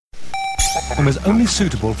and was only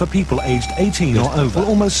suitable for people aged 18 or over, will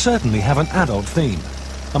almost certainly have an adult theme,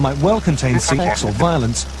 and might well contain sex or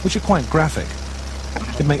violence, which are quite graphic.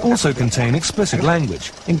 It may also contain explicit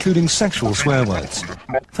language, including sexual swear words.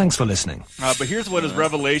 Thanks for listening. But here's what his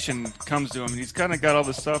revelation comes to him. He's kind of got all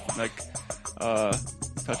this stuff like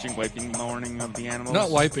touching, wiping, mourning of the animals. Not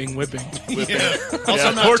wiping, whipping. Yeah.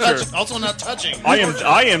 Also not touching. I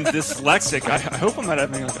am dyslexic. I hope I'm not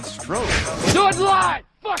having like a stroke. Do it live!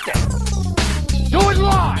 Fuck it! Do it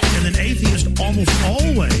live! And an atheist almost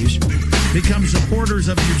always become supporters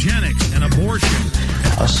of eugenics and abortion.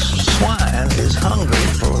 A swine is hungry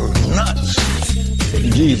for nuts.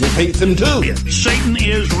 Jesus hates him too. Satan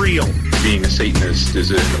is real. Being a Satanist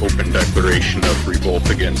is an open declaration of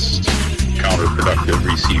revolt against counterproductive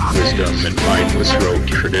received wisdom and mindless rogue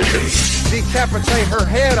tradition. Decapitate her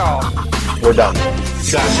head off. We're done.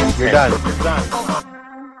 You're done.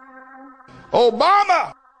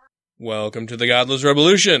 Obama! Welcome to the Godless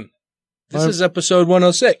Revolution. This is episode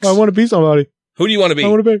 106. I want to be somebody. Who do you want to be? I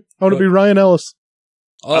want to be Ryan Ellis.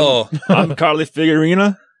 Oh, I'm Carly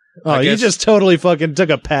Figurina. Oh, you just totally fucking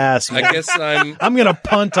took a pass. I guess I'm going to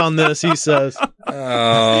punt on this, he says.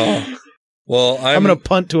 Oh. Well, I'm going to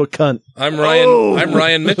punt to a cunt. I'm Ryan. Oh. I'm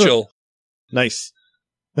Ryan Mitchell. Nice.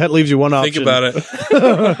 That leaves you one option. Think about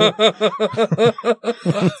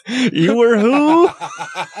it. You were who?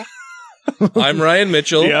 I'm Ryan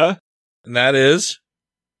Mitchell. Yeah. And that is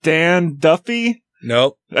Dan Duffy?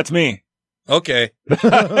 Nope. That's me. Okay. You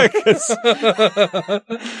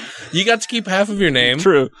got to keep half of your name.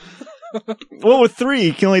 True. Well, with 3,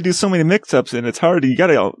 you can only do so many mix-ups, and it's hard. You got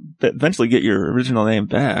to eventually get your original name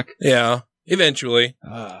back. Yeah, eventually.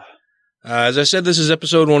 As I said, this is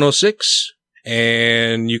episode 106,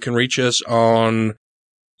 and you can reach us on.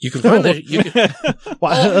 You can find it.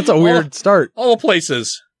 Wow, that's a weird start. All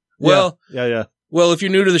places. Well, yeah. Well, if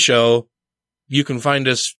you're new to the show, you can find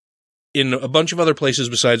us in a bunch of other places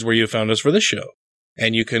besides where you found us for this show.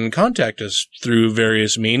 And you can contact us through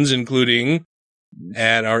various means, including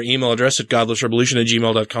at our email address at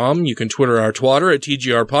godlessrevolution@gmail.com. You can Twitter our twatter at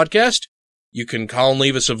TGR Podcast. You can call and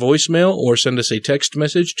leave us a voicemail or send us a text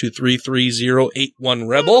message to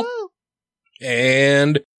 33081-REBEL.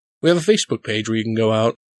 And we have a Facebook page where you can go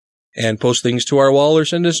out and post things to our wall or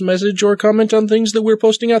send us a message or comment on things that we're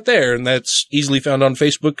posting out there. And that's easily found on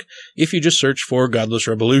Facebook if you just search for Godless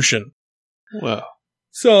Revolution. Wow.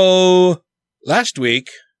 So last week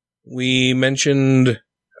we mentioned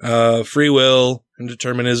free will and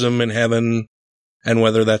determinism and heaven and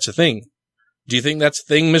whether that's a thing. Do you think that's a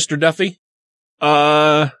thing, Mr. Duffy?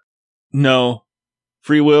 No.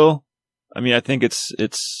 Free will? I mean, I think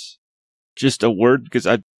it's just a word because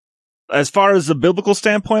as far as the biblical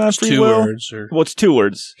standpoint on free will, well, it's 2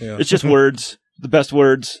 words. Yeah. It's just words. The best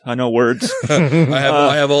words. I know words. I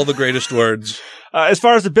have all the greatest words. As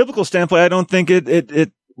far as the biblical standpoint, I don't think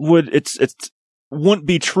it wouldn't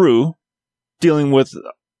be true dealing with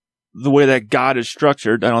the way that God is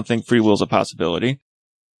structured. I don't think free will is a possibility.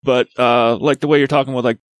 But, like the way you're talking with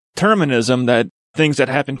like determinism, that things that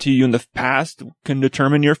happened to you in the past can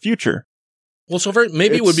determine your future. Well, so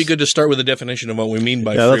maybe it would be good to start with a definition of what we mean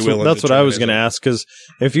by free will. That's what I was going to ask, because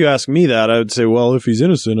if you ask me that, I would say, well, if he's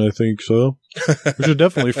innocent, I think so. Which is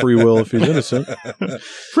definitely free will if he's innocent.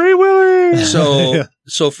 Free willing!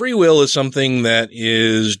 So free will is something that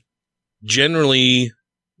is generally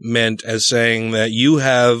meant as saying that you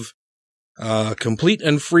have complete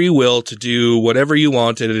and free will to do whatever you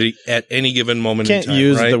want at any given moment in time. Can't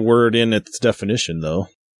use the word in its definition, though.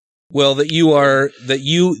 Well, that you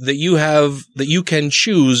can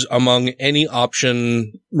choose among any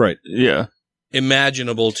option, right? Yeah,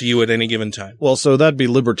 imaginable to you at any given time. Well, so that'd be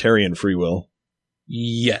libertarian free will.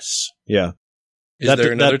 Yes. Yeah. Is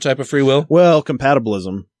there another type of free will? Well,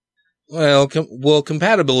 compatibilism. Well,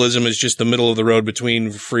 compatibilism is just the middle of the road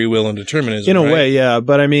between free will and determinism. In a way, yeah.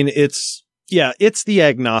 But I mean, it's the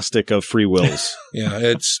agnostic of free wills. Yeah,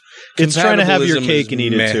 it's trying to have your cake and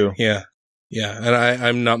eat it too. Yeah. Yeah, and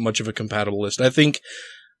I'm not much of a compatibilist. I think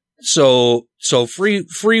so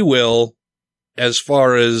free will, as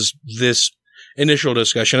far as this initial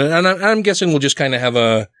discussion, and I'm guessing we'll just kind of have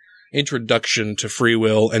a introduction to free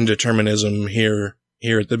will and determinism here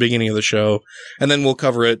at the beginning of the show, and then we'll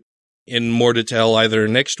cover it in more detail either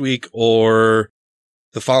next week or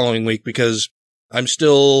the following week, because I'm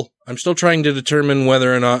still trying to determine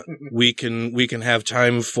whether or not we can have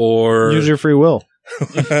time for use your free will.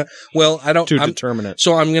 Well, I don't determine it.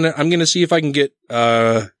 So I'm gonna see if I can get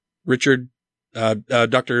Dr. Richard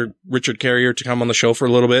Carrier to come on the show for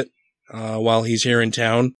a little bit while he's here in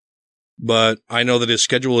town. But I know that his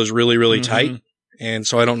schedule is really, really tight, and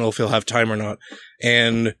so I don't know if he'll have time or not.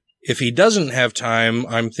 And If he doesn't have time,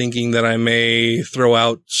 I'm thinking that I may throw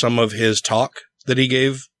out some of his talk that he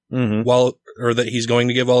gave that he's going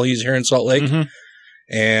to give while he's here in Salt Lake. Mm-hmm.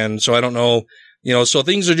 And so I don't know, so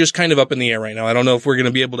things are just kind of up in the air right now. I don't know if we're going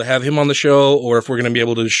to be able to have him on the show, or if we're going to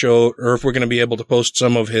be able to post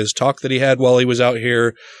some of his talk that he had while he was out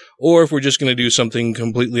here, or if we're just going to do something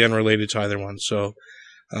completely unrelated to either one. So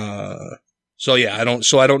yeah, I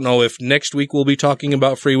don't know if next week we'll be talking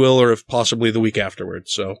about free will, or if possibly the week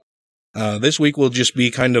afterwards. So, this week will just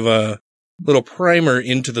be kind of a little primer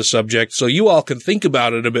into the subject, so you all can think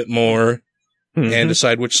about it a bit more and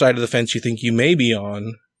decide which side of the fence you think you may be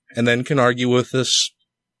on, and then can argue with us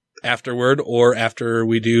afterward, or after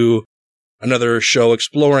we do another show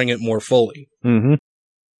exploring it more fully. Mm-hmm.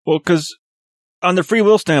 Well, because on the free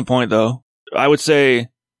will standpoint, though, I would say,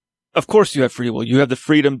 of course you have free will. You have the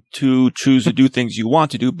freedom to choose to do things you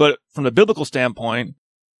want to do. But from the biblical standpoint,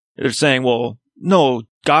 they're saying, well, no,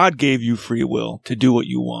 God gave you free will to do what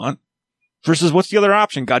you want. Versus what's the other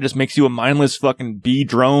option? God just makes you a mindless fucking bee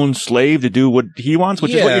drone slave to do what he wants,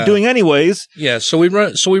 which is what you're doing anyways. Yeah, so we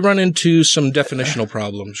run into some definitional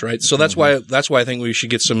problems, right? So that's why I think we should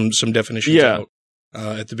get some definitions out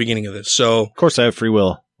at the beginning of this. So of course I have free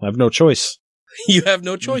will. I have no choice. You have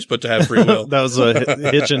no choice but to have free will. That was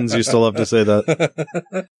Hitchens used to love to say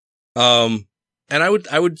that. And I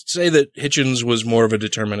would say that Hitchens was more of a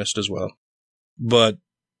determinist as well. But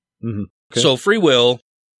so free will,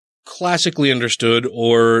 classically understood,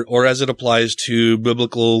 or as it applies to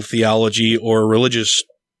biblical theology or religious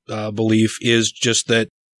belief, is just that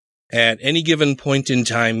at any given point in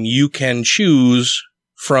time, you can choose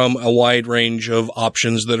from a wide range of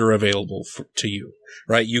options that are available to you,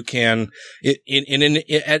 right? You can,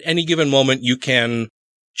 at any given moment, you can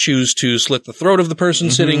choose to slit the throat of the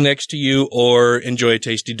person sitting next to you, or enjoy a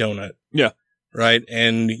tasty donut. Yeah. Right?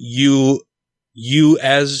 And you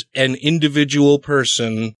as an individual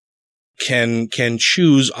person can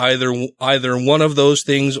choose either one of those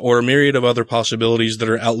things, or a myriad of other possibilities that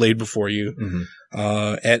are outlaid before you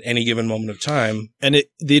at any given moment of time. And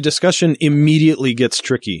the discussion immediately gets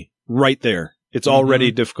tricky right there. It's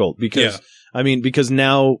already difficult because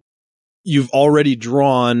now you've already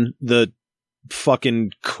drawn the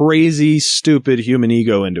fucking crazy, stupid human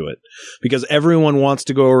ego into it, because everyone wants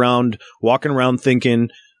to go around walking around thinking,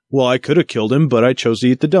 well, I could have killed him, but I chose to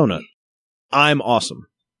eat the donut. I'm awesome.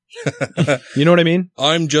 You know what I mean?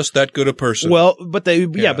 I'm just that good a person. Well, but they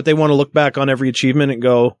want to look back on every achievement and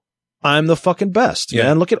go, I'm the fucking best,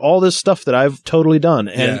 man. Look at all this stuff that I've totally done.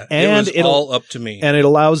 And it's all up to me. And it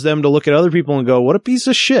allows them to look at other people and go, what a piece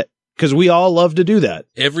of shit. Because we all love to do that.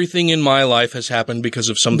 Everything in my life has happened because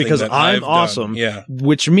of something that I've awesome. done. Yeah.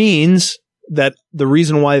 Which means that the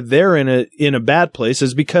reason why they're in a bad place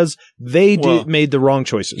is because they made the wrong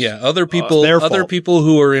choices. Yeah, other people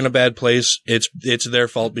who are in a bad place, it's their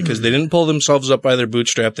fault because they didn't pull themselves up by their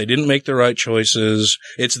bootstrap. They didn't make the right choices.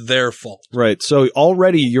 It's their fault. Right. So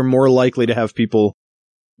already you're more likely to have people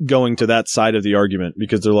going to that side of the argument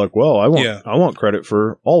because they're like, well, I want credit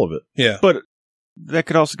for all of it. Yeah. But that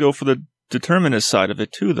could also go for the determinist side of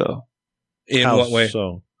it too, though. In what way?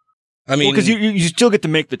 So, I mean, because you still get to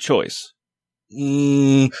make the choice.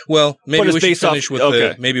 Well, maybe we should finish with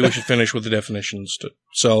the definitions.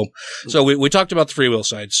 So we talked about the free will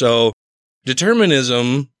side. So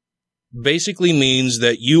determinism basically means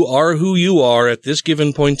that you are who you are at this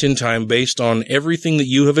given point in time based on everything that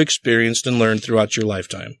you have experienced and learned throughout your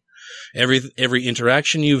lifetime. Every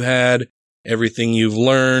interaction you've had, everything you've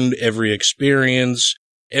learned, every experience,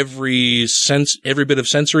 every bit of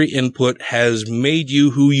sensory input has made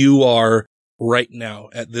you who you are right now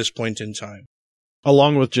at this point in time.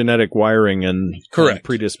 Along with genetic wiring and correct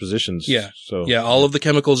predispositions. Yeah. So all of the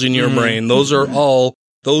chemicals in your brain, those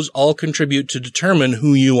all contribute to determine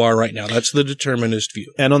who you are right now. That's the determinist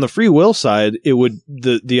view. And on the free will side,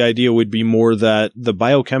 the idea would be more that the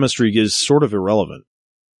biochemistry is sort of irrelevant.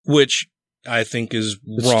 Which I think is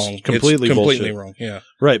wrong. It's completely wrong. Yeah.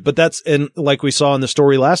 Right. But and like we saw in the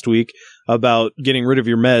story last week about getting rid of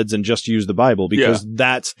your meds and just use the Bible, because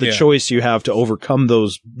that's the choice you have to overcome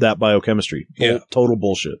that biochemistry. Yeah. Total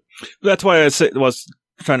bullshit. That's why I was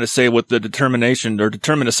trying to say with the determination or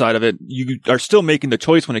determinist side of it, you are still making the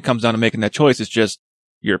choice when it comes down to making that choice. It's just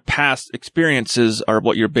your past experiences are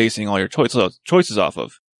what you're basing all your choices off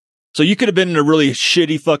of. So you could have been in a really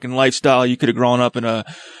shitty fucking lifestyle. You could have grown up in a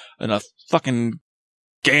fucking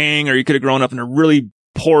gang, or you could have grown up in a really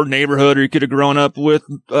poor neighborhood, or you could have grown up with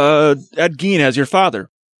Ed Gein as your father.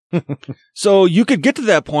 So you could get to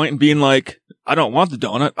that point and being like, I don't want the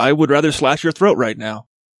donut. I would rather slash your throat right now.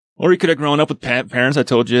 Or you could have grown up with parents that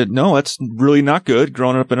told you, no, that's really not good.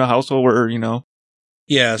 Growing up in a household where,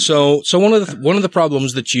 Yeah. So one of the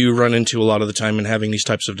problems that you run into a lot of the time in having these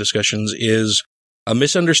types of discussions is a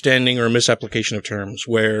misunderstanding or a misapplication of terms,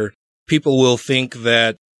 where people will think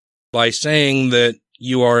that by saying that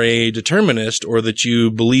you are a determinist or that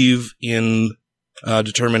you believe in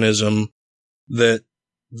determinism, that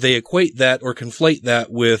they equate that or conflate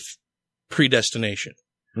that with predestination.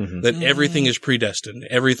 Mm-hmm. That everything is predestined.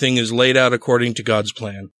 Everything is laid out according to God's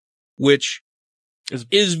plan, which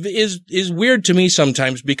is weird to me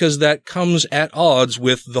sometimes, because that comes at odds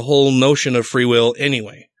with the whole notion of free will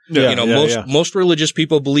anyway. Yeah, most religious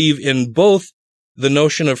people believe in both the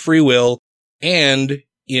notion of free will and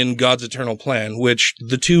in God's eternal plan, which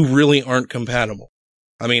the two really aren't compatible.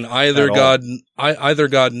 I mean, either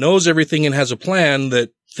God knows everything and has a plan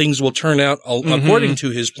that things will turn out according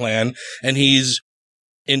to his plan, and he's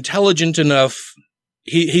intelligent enough,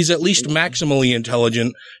 he's at least maximally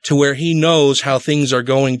intelligent to where he knows how things are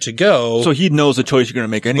going to go. So he knows the choice you're going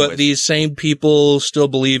to make anyway. But these same people still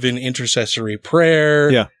believe in intercessory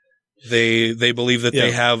prayer. Yeah. They believe that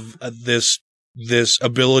they have this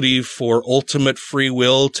ability for ultimate free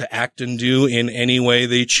will to act and do in any way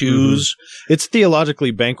they choose. Mm-hmm. It's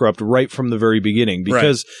theologically bankrupt right from the very beginning,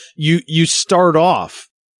 because you start off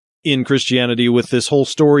in Christianity with this whole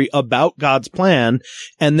story about God's plan,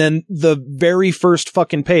 and then the very first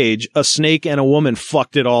fucking page, a snake and a woman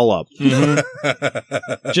fucked it all up.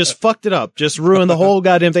 Mm-hmm. Just fucked it up. Just ruined the whole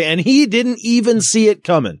goddamn thing. And he didn't even see it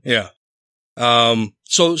coming. Yeah.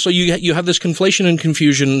 So you have this conflation and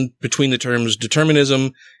confusion between the terms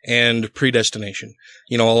determinism and predestination.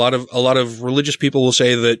 A lot of religious people will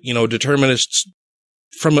say that, determinists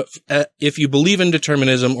if you believe in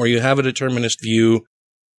determinism or you have a determinist view,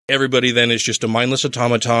 everybody then is just a mindless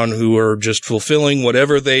automaton who are just fulfilling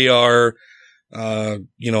whatever they are,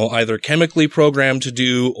 either chemically programmed to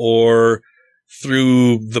do or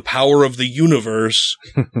through the power of the universe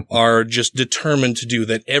are just determined to do,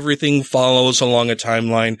 that everything follows along a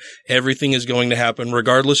timeline. Everything is going to happen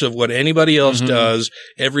regardless of what anybody else does.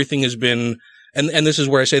 Everything has been, and this is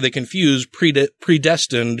where I say they confuse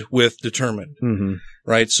predestined with determined,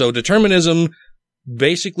 right? So determinism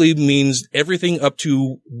basically means everything up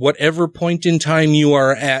to whatever point in time you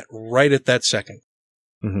are at right at that second.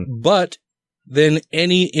 Mm-hmm. But then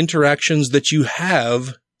any interactions that you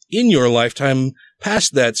have in your lifetime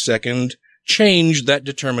past that second change that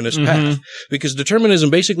determinist path. Because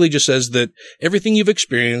determinism basically just says that everything you've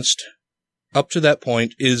experienced up to that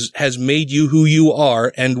point has made you who you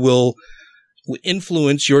are and will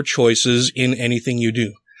influence your choices in anything you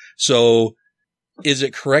do. So is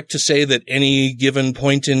it correct to say that any given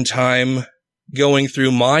point in time, going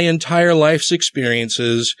through my entire life's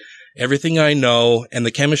experiences, everything I know, and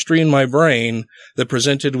the chemistry in my brain that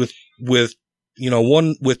presented with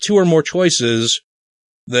two or more choices,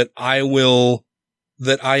 that I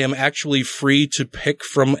am actually free to pick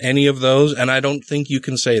from any of those? And I don't think you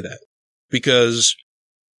can say that, because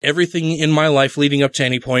everything in my life leading up to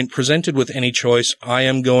any point presented with any choice, I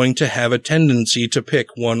am going to have a tendency to pick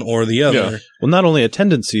one or the other. Yeah. Well, not only a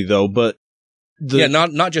tendency though, but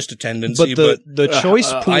not just a tendency, but the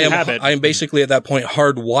choice pool. I am basically at that point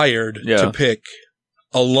hardwired to pick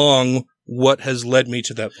along what has led me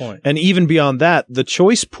to that point. And even beyond that, the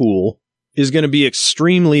choice pool is going to be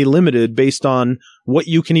extremely limited based on what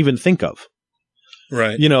you can even think of.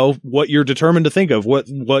 Right. What you're determined to think of, what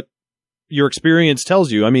your experience tells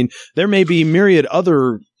you. I mean, there may be myriad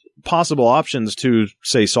other possible options to,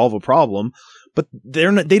 say, solve a problem, but they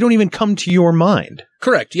don't even come to your mind.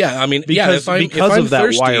 Correct. Yeah. I mean, because of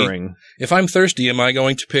that wiring. If I'm thirsty, am I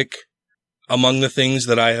going to pick among the things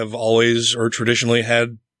that I have always or traditionally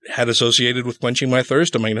had associated with quenching my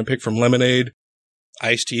thirst? Am I going to pick from lemonade,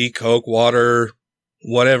 iced tea, Coke, water,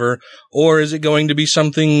 whatever? Or is it going to be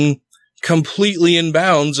something completely in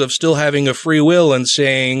bounds of still having a free will and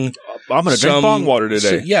saying, I'm going to drink bong water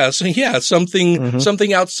today?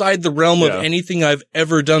 Something outside the realm of anything I've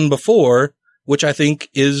ever done before, which I think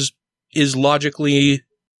is logically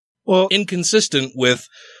inconsistent with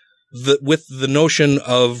the notion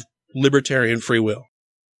of libertarian free will.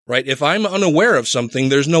 Right? If I'm unaware of something,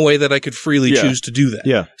 there's no way that I could freely choose to do that.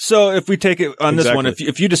 Yeah. So if we take it on this one,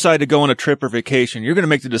 if you decide to go on a trip or vacation, you're going to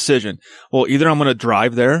make the decision, well, either I'm going to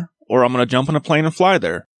drive there or I'm going to jump on a plane and fly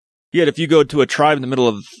there. Yet if you go to a tribe in the middle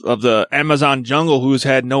of the Amazon jungle who's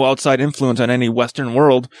had no outside influence on any Western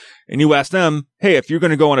world, and you ask them, hey, if you're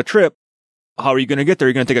going to go on a trip, how are you going to get there?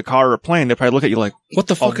 You're going to take a car or a plane. They probably look at you like, what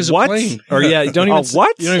the fuck is a what? plane? Or yeah, don't even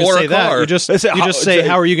what? You don't even Or say a that. car. You just say,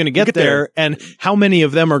 how are you going to get there? And how many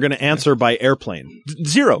of them are going to answer by airplane?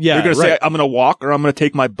 Zero. Yeah, you're going to say, I'm going to walk, or I'm going to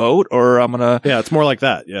take my boat, or I'm going to. Yeah, it's more like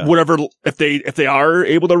that. Yeah. Whatever. If they are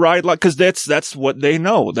able to ride, because that's what they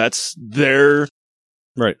know. That's their.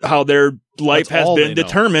 Right. How their life has been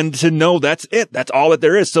determined to know that's it. That's all that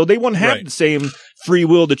there is. So they wouldn't have the same free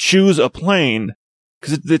will to choose a plane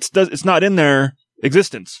because it's not in their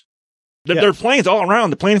existence. There are planes all around.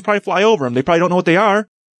 The planes probably fly over them. They probably don't know what they are,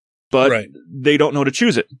 but they don't know to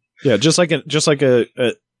choose it. Yeah. Just like a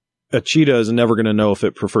cheetah is never going to know if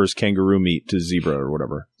it prefers kangaroo meat to zebra or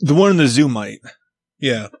whatever. The one in the zoo might.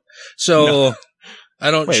 Yeah. So. No. I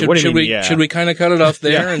don't. Wait, should we kind of cut it off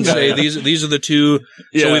there and say these are the two?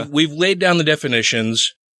 Yeah. So we've laid down the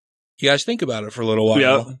definitions. You guys think about it for a little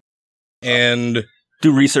while, and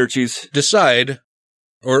do researches, decide,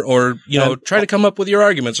 or try to come up with your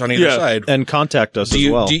arguments on either side, and contact us as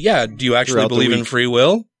well. Do you actually believe in free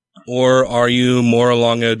will, or are you more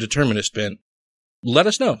along a determinist bent? Let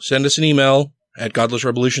us know. Send us an email at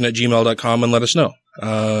godlessrevolution@gmail.com and let us know.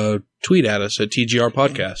 Tweet at us at TGR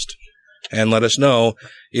Podcast. And let us know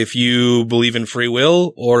if you believe in free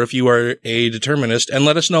will or if you are a determinist, and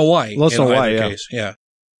let us know why. Let us know why, yeah.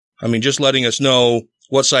 I mean, just letting us know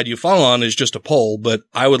what side you fall on is just a poll, but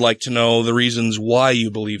I would like to know the reasons why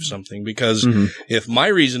you believe something, because if my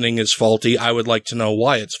reasoning is faulty, I would like to know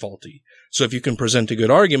why it's faulty. So if you can present a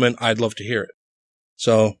good argument, I'd love to hear it.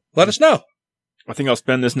 So let us know. I think I'll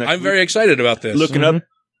spend this next week very excited about this. looking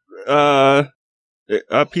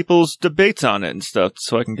up people's debates on it and stuff,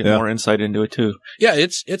 so I can get more insight into it too. Yeah,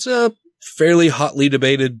 it's a fairly hotly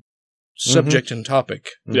debated subject and topic.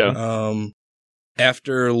 Yeah.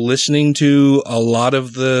 After listening to a lot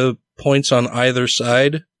of the points on either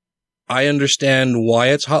side, I understand why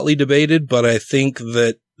it's hotly debated, but I think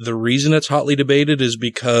that the reason it's hotly debated is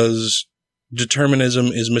because determinism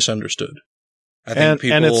is misunderstood. I think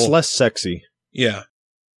and it's less sexy. Yeah.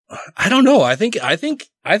 I don't know. I think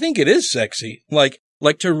it is sexy. Like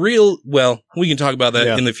well, we can talk about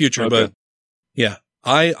that in the future, but yeah,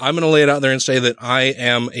 I'm going to lay it out there and say that I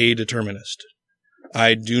am a determinist.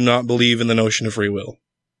 I do not believe in the notion of free will.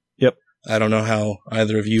 Yep. I don't know how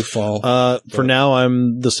either of you fall. For now,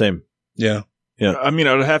 I'm the same. Yeah. Yeah. I mean,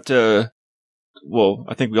 I would have to. Well,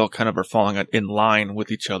 I think we all kind of are falling in line with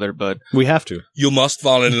each other, but we have to. You must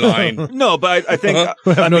fall in line. No, but I think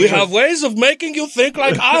we have ways of making you think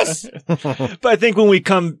like us. But I think when we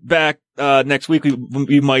come back next week,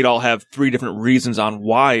 we might all have 3 different reasons on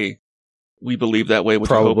why we believe that way, which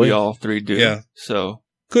I hope we all 3 do. Yeah. So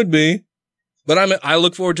could be. But I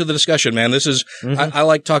look forward to the discussion, man. This is I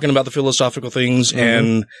like talking about the philosophical things,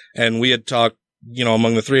 and we had talked,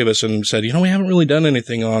 among the 3 of us, and said, we haven't really done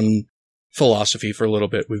anything on philosophy for a little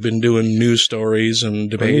bit. We've been doing news stories and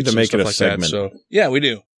debates. We need to make and it a stuff like segment. That. So yeah, we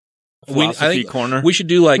do. Philosophy I think corner. We should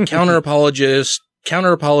do like counter apologetics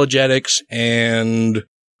and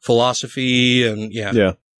philosophy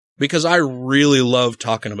and because I really love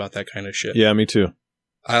talking about that kind of shit. Yeah, me too.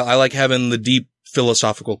 I like having the deep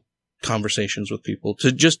philosophical conversations with people,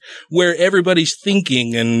 to just where everybody's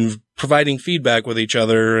thinking and providing feedback with each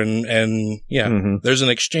other, and there's an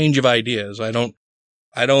exchange of ideas. I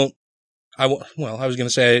was going to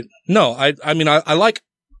say, no, I mean, I like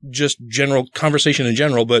just general conversation in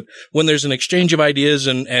general, but when there's an exchange of ideas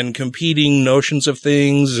and competing notions of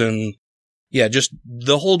things and just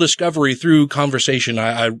the whole discovery through conversation,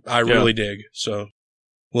 I really dig. So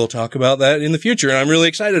we'll talk about that in the future, and I'm really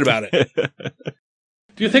excited about it.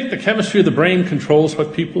 Do you think the chemistry of the brain controls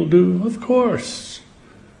what people do? Of course.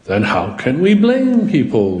 Then how can we blame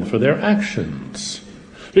people for their actions?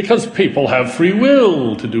 Because people have free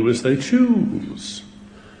will to do as they choose.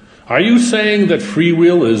 Are you saying that free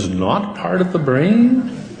will is not part of the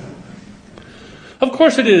brain? Of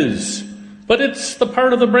course it is. But it's the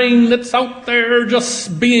part of the brain that's out there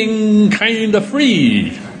just being kind of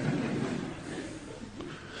free.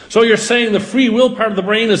 So you're saying the free will part of the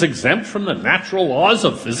brain is exempt from the natural laws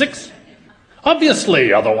of physics?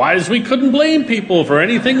 Obviously, otherwise we couldn't blame people for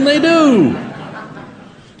anything they do.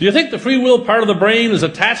 Do you think the free will part of the brain is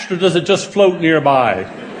attached, or does it just float nearby?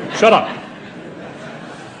 Shut up.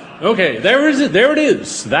 Okay, there it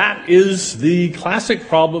is. That is the classic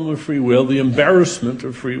problem of free will, the embarrassment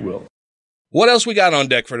of free will. What else we got on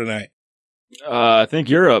deck for tonight? I think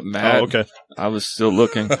you're up, Matt. Oh, okay. I was still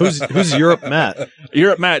looking. Who's Europe Matt?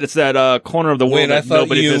 Europe Matt. It's that corner of the world that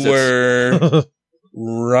nobody visits. I thought you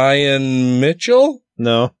were Ryan Mitchell?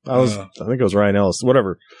 No, I think it was Ryan Ellis.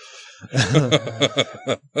 Whatever. You're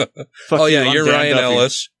Ryan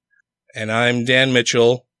Ellis, and I'm Dan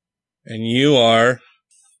Mitchell, And you are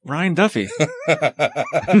Ryan Duffy.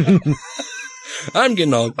 I'm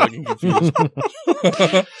getting all fucking confused.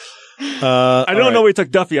 I don't know where he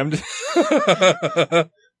took Duffy. I'm just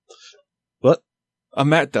What? I'm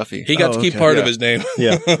Matt Duffy. He got to keep part of his name.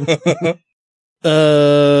 Yeah.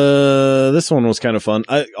 This one was kind of fun.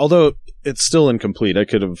 Although it's still incomplete. I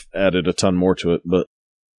could have added a ton more to it, but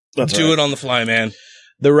that's Do it on the fly, man.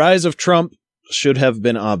 The rise of Trump should have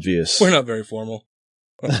been obvious. We're not very formal.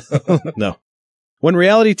 No. When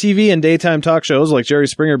reality TV and daytime talk shows like Jerry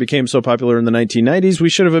Springer became so popular in the 1990s,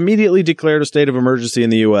 we should have immediately declared a state of emergency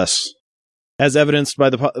in the U.S. As evidenced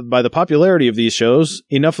by the popularity of these shows,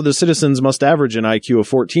 enough of the citizens must average an IQ of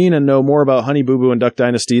 14 and know more about Honey Boo Boo and Duck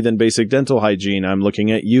Dynasty than basic dental hygiene. I'm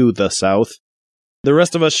looking at you, the South. The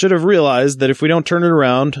rest of us should have realized that if we don't turn it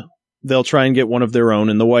around, they'll try and get one of their own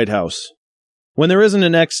in the White House. When there isn't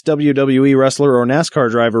an ex-WWE wrestler or NASCAR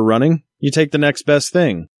driver running, you take the next best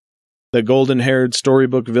thing. The golden-haired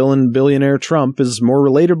storybook villain billionaire Trump is more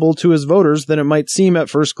relatable to his voters than it might seem at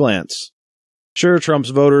first glance. Sure,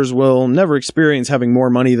 Trump's voters will never experience having more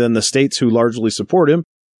money than the states who largely support him,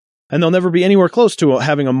 and they'll never be anywhere close to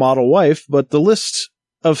having a model wife, but the list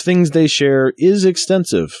of things they share is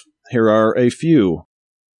extensive. Here are a few.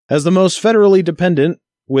 As the most federally dependent,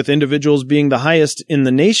 with individuals being the highest in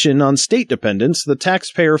the nation on state dependence, the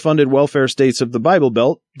taxpayer-funded welfare states of the Bible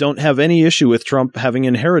Belt don't have any issue with Trump having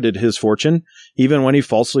inherited his fortune, even when he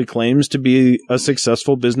falsely claims to be a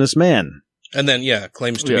successful businessman. And then,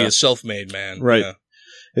 claims to be a self-made man. Right. Yeah.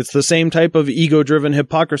 It's the same type of ego-driven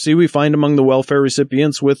hypocrisy we find among the welfare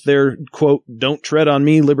recipients with their, quote, don't tread on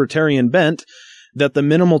me libertarian bent, that the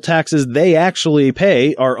minimal taxes they actually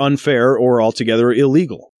pay are unfair or altogether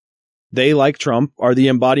illegal. They, like Trump, are the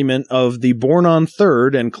embodiment of the born on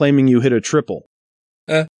third and claiming you hit a triple.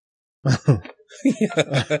 That's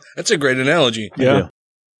a great analogy. Yeah.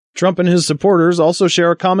 Trump and his supporters also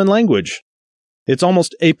share a common language. It's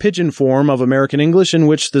almost a pidgin form of American English in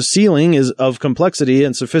which the ceiling is of complexity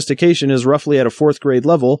and sophistication is roughly at a fourth grade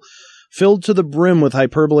level, filled to the brim with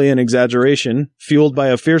hyperbole and exaggeration, fueled by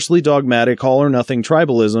a fiercely dogmatic all-or-nothing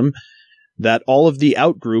tribalism that all of the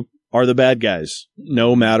out-group are the bad guys,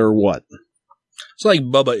 no matter what. It's like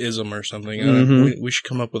Bubba-ism or something. We should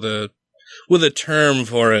come up with a term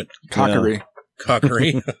for it. Cockery. Yeah.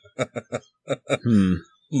 Cockery.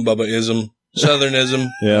 Bubba-ism. Southernism.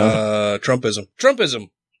 Yeah. Trumpism. Trumpism.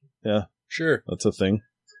 Yeah. Sure. That's a thing.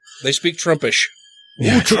 They speak Trumpish.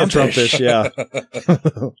 Yeah, Trumpish, yeah.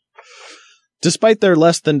 Despite their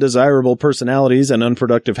less than desirable personalities and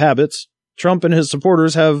unproductive habits, Trump and his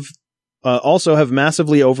supporters also have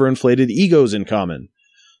massively overinflated egos in common.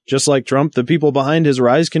 Just like Trump, the people behind his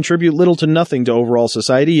rise contribute little to nothing to overall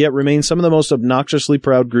society, yet remain some of the most obnoxiously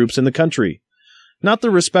proud groups in the country. Not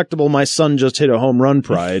the respectable my son just hit a home run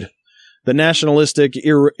pride. The nationalistic,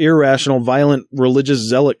 irrational, violent, religious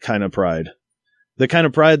zealot kind of pride. That kind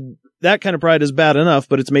of pride is bad enough,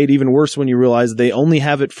 but it's made even worse when you realize they only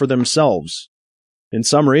have it for themselves. In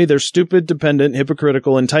summary, they're stupid, dependent,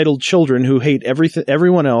 hypocritical, entitled children who hate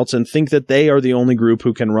everyone else and think that they are the only group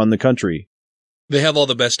who can run the country. They have all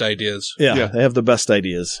the best ideas. Yeah. They have the best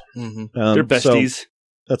ideas. Mm-hmm. They're besties. So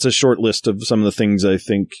that's a short list of some of the things I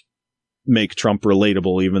think make Trump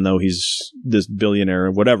relatable, even though he's this billionaire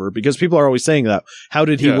or whatever, because people are always saying that. How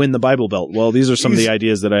did he win the Bible Belt? Well, these are some of the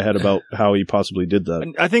ideas that I had about how he possibly did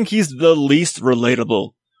that. I think he's the least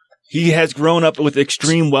relatable. He has grown up with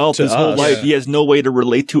extreme wealth his whole life. Yeah. He has no way to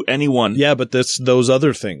relate to anyone. Yeah, but those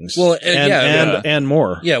other things. Well, and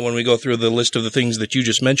more. Yeah, when we go through the list of the things that you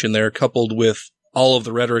just mentioned there, coupled with all of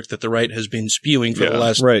the rhetoric that the right has been spewing for the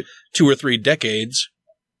last 2 or 3 decades,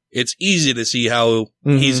 it's easy to see how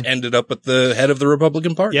he's ended up at the head of the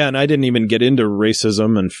Republican Party. Yeah, and I didn't even get into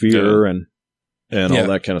racism and fear and all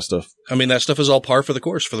that kind of stuff. I mean, that stuff is all par for the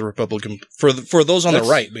course for the Republican, for those on the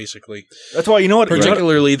right, basically. That's why, you know what?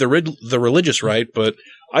 Particularly the religious right, but...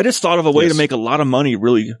 I just thought of a way to make a lot of money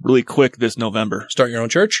really, really quick this November. Start your own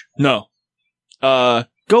church? No.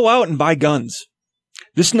 Go out and buy guns.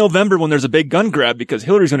 This November, when there's a big gun grab because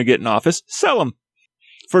Hillary's going to get in office, sell them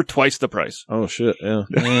for twice the price. Oh, shit, yeah.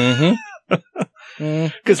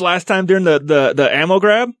 Because last time during the ammo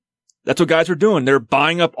grab, that's what guys were doing. They're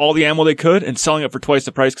buying up all the ammo they could and selling it for twice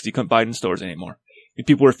the price because you couldn't buy it in stores anymore. And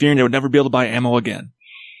people were fearing they would never be able to buy ammo again.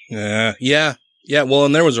 Yeah. Well,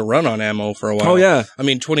 and there was a run on ammo for a while. Oh, yeah. I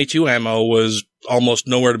mean, 22 ammo was almost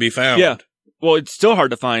nowhere to be found. Yeah. Well, it's still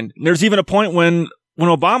hard to find. There's even a point when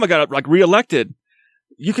Obama got reelected,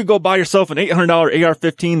 you could go buy yourself an $800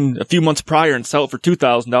 AR-15 a few months prior and sell it for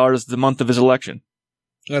 $2,000 the month of his election.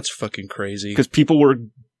 That's fucking crazy. Because people were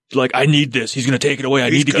like, I need this. He's going to take it away.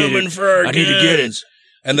 I need to get it. I need to get it.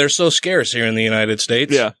 And they're so scarce here in the United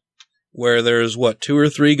States. Yeah. Where there's, 2 or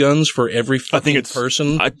 3 guns for every fucking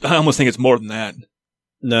person? I almost think it's more than that.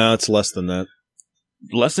 No, it's less than that.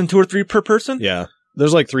 Less than 2 or 3 per person? Yeah.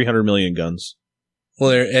 There's like 300 million guns. Well,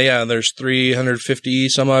 there's 350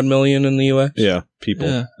 some odd million in the U.S. Yeah, people.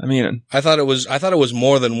 Yeah, I mean, I thought it was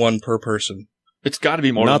more than 1 per person. It's got to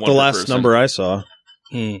be more. Not than 1 the per last person. number I saw.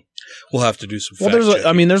 We'll have to do some. Well,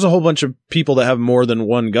 there's a whole bunch of people that have more than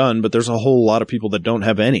 1 gun, but there's a whole lot of people that don't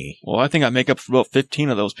have any. Well, I think I make up for about 15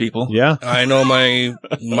 of those people. Yeah, I know my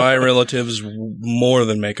relatives more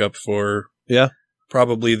than make up for. Yeah.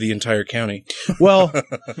 Probably the entire county. Well,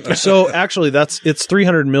 so actually, it's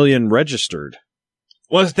 300 million registered.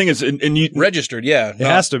 Well, the thing is, registered, yeah, it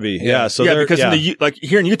has to be, yeah. So because like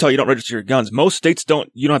here in Utah, you don't register your guns. Most states don't.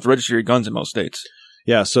 You don't have to register your guns in most states.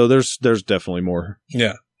 Yeah, so there's definitely more.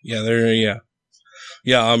 Yeah.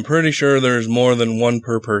 I'm pretty sure there's more than 1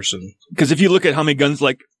 per person. Because if you look at how many guns,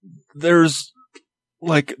 like there's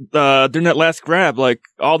like during that last grab, like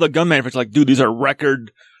all the gun manufacturers, like, dude, these are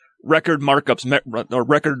record markups or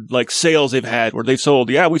record like sales they've had where they sold.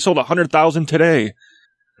 Yeah, we sold 100,000 today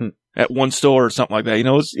at one store or something like that. You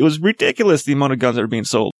know, it was ridiculous the amount of guns that were being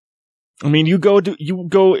sold. I mean, you go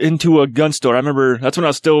into a gun store. I remember that's when I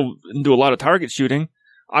was still into a lot of target shooting.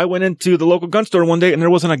 I went into the local gun store one day and there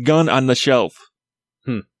wasn't a gun on the shelf.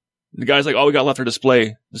 The guy's like, "Oh, we got left are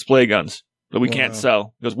display guns that we can't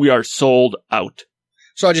sell because we are sold out."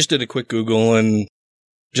 So I just did a quick Google and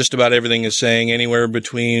just about everything is saying anywhere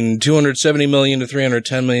between 270 million to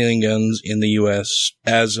 310 million guns in the U.S.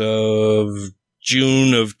 as of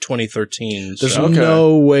June of 2013. There's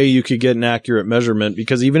no way you could get an accurate measurement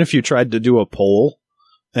because even if you tried to do a poll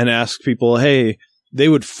and ask people, hey, they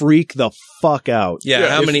would freak the fuck out. Yeah,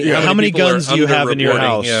 how many guns do you have in your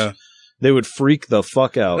house? Yeah. They would freak the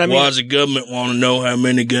fuck out. I mean, why does the government want to know how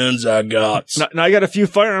many guns I got? Now I got a few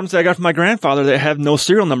firearms that I got from my grandfather that have no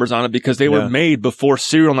serial numbers on it because they were made before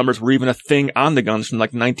serial numbers were even a thing on the guns from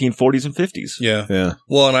like 1940s and 50s. Yeah.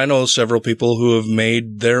 Well, and I know several people who have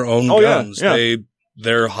made their own guns. Yeah.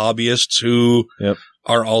 They're hobbyists who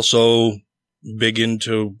are also big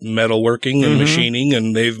into metalworking and machining,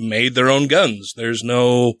 and they've made their own guns. There's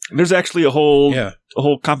actually a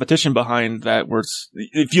whole competition behind that where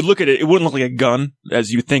if you look at it, it wouldn't look like a gun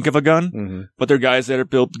as you think of a gun, but they're guys that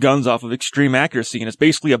have built guns off of extreme accuracy, and it's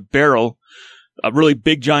basically a barrel, a really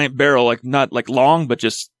big giant barrel, like not like long, but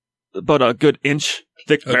just about a good inch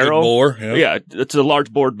thick barrel. Good bore, yeah, it's a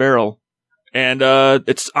large bored barrel. And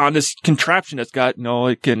it's on this contraption that's got,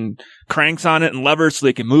 it can cranks on it and levers so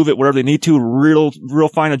they can move it wherever they need to, real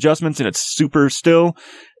fine adjustments, and it's super still.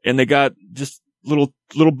 And they got just little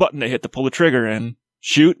button they hit to pull the trigger and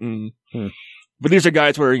shoot. But these are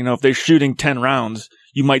guys where, if they're shooting 10 rounds,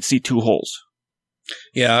 you might see 2 holes.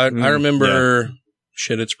 Yeah, I remember,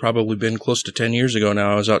 it's probably been close to 10 years ago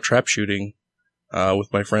now. I was out trap shooting,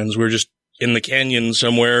 with my friends. We were just in the canyon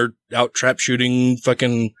somewhere out trap shooting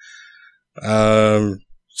fucking,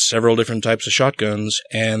 several different types of shotguns,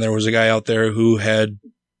 and there was a guy out there who had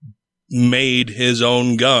made his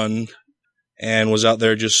own gun and was out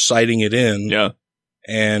there just sighting it in. Yeah.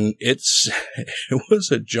 And it was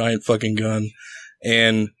a giant fucking gun,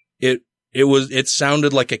 and it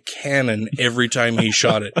sounded like a cannon every time he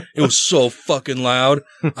shot it. It was so fucking loud.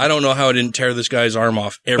 I don't know how it didn't tear this guy's arm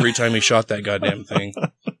off every time he shot that goddamn thing.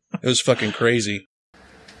 It was fucking crazy.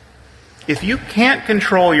 If you can't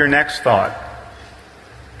control your next thought,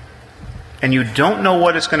 and you don't know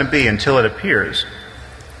what it's going to be until it appears,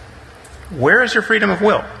 where is your freedom of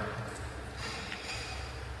will?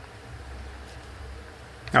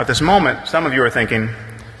 Now, at this moment, some of you are thinking,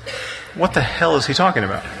 what the hell is he talking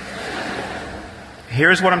about?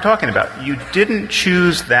 Here's what I'm talking about. You didn't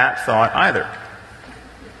choose that thought either.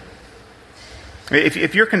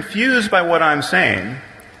 If you're confused by what I'm saying,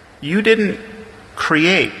 you didn't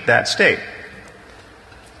create that state.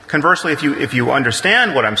 Conversely, if you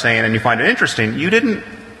understand what I'm saying and you find it interesting, you didn't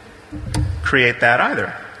create that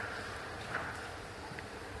either.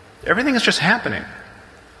 Everything is just happening.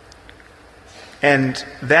 And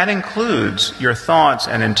that includes your thoughts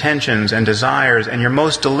and intentions and desires and your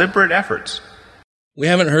most deliberate efforts. We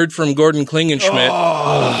haven't heard from Gordon Klingenschmidt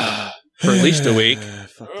for at least a week.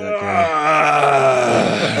 Fuck that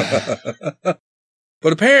guy.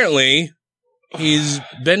 But apparently, he's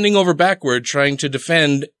bending over backward trying to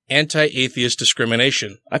defend anti-atheist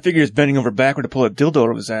discrimination. I figure he's bending over backward to pull a dildo out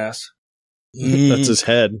of his ass. That's his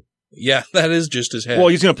head. Yeah, that is just his head. Well,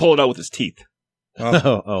 he's going to pull it out with his teeth.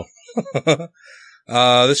 Oh.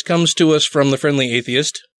 This comes to us from the Friendly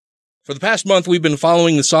Atheist. For the past month, we've been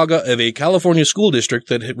following the saga of a California school district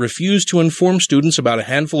that had refused to inform students about a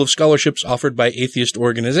handful of scholarships offered by atheist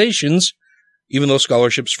organizations, even though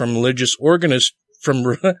scholarships from religious organists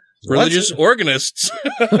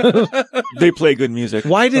They play good music.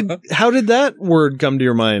 How did that word come to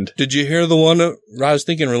your mind? Did you hear the one? I was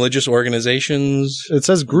thinking religious organizations. It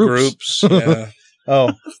says groups. Yeah.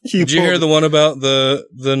 Oh. Did you hear the one about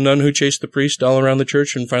the nun who chased the priest all around the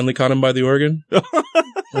church and finally caught him by the organ?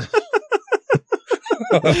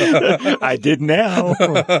 I did now.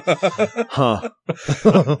 Huh.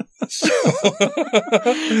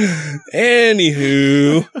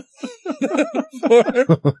 Anywho.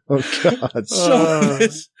 Oh, God. So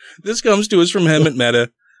this comes to us from Hemant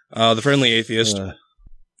Mehta, the friendly atheist.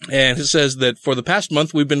 And it says that for the past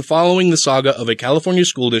month, we've been following the saga of a California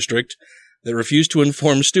school district that refused to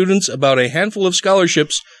inform students about a handful of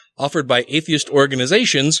scholarships offered by atheist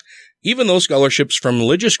organizations, even though scholarships from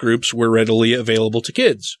religious groups were readily available to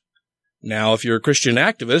kids. Now, if you're a Christian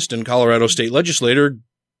activist and Colorado State Legislator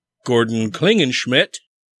Gordon Klingenschmidt,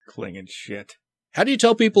 how do you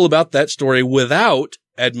tell people about that story without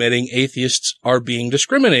admitting atheists are being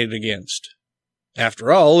discriminated against?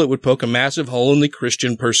 After all, it would poke a massive hole in the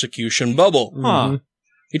Christian persecution bubble. Huh.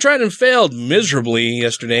 He tried and failed miserably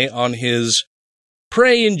yesterday on his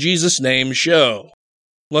Pray in Jesus' Name show.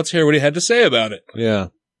 Let's hear what he had to say about it. Yeah.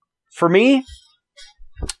 For me,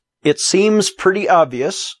 it seems pretty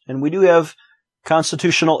obvious, and we do have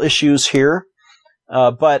constitutional issues here,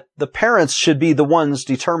 but the parents should be the ones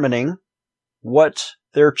determining what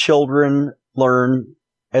their children learn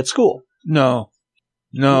at school. No.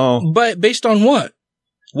 But based on what?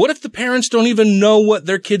 What if the parents don't even know what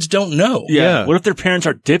their kids don't know? Yeah. What if their parents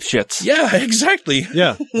are dipshits? Yeah, exactly.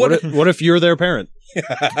 Yeah. What if you're their parent?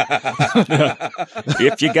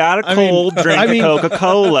 If you got a cold, drink a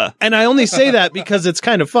Coca-Cola. And I only say that because it's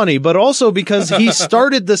kind of funny, but also because he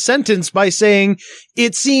started the sentence by saying,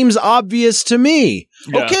 it seems obvious to me.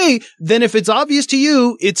 Yeah. Okay, then if it's obvious to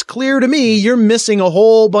you, it's clear to me you're missing a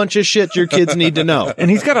whole bunch of shit your kids need to know. And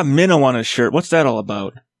he's got a minnow on his shirt. What's that all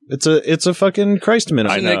about? It's a fucking Christ minnow.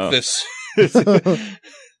 I know. This.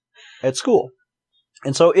 At school.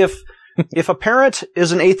 And so if a parent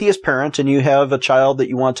is an atheist parent and you have a child that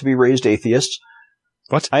you want to be raised atheist,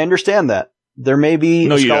 what? I understand that. There may be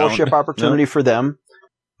a scholarship opportunity for them.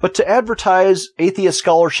 But to advertise atheist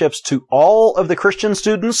scholarships to all of the Christian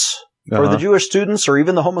students, or the Jewish students, or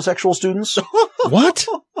even the homosexual students? What?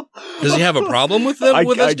 Does he have a problem with them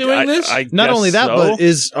with us doing this? Not only that, but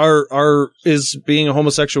is being a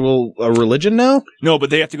homosexual a religion now? No, but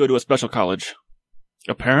they have to go to a special college.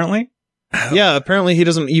 Apparently. Yeah, apparently he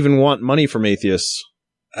doesn't even want money from atheists.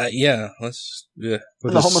 Yeah. The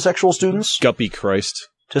homosexual students? Guppy Christ.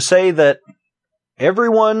 To say that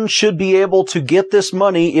everyone should be able to get this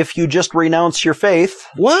money if you just renounce your faith.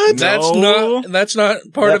 What? That's not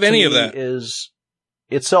part of any of that. Is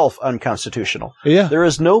itself unconstitutional. Yeah. There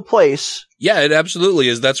is no place. Yeah, it absolutely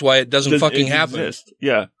is. That's why it doesn't fucking happen. Exist.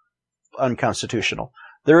 Yeah. Unconstitutional.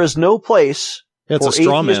 There is no place for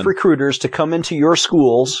atheist recruiters to come into your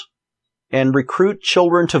schools and recruit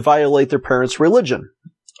children to violate their parents' religion.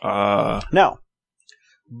 Now.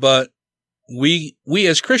 But we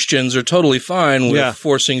as Christians are totally fine with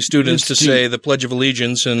forcing students to say the Pledge of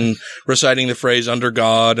Allegiance and reciting the phrase under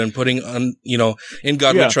God and putting in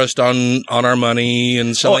God we trust on our money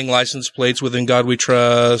and selling license plates with In God We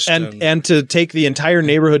Trust. And to take the entire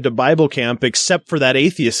neighborhood to Bible camp except for that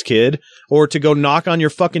atheist kid, or to go knock on your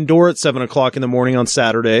fucking door at 7:00 in the morning on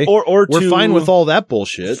Saturday. Or we're fine with all that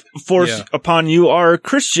bullshit. Force upon you our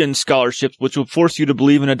Christian scholarships, which will force you to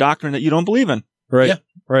believe in a doctrine that you don't believe in. Right. Yeah.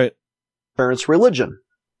 Right. Parents' religion.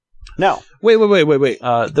 Now, wait.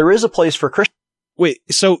 There is a place for Christians. Wait,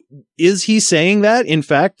 so is he saying that, in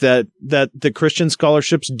fact, that the Christian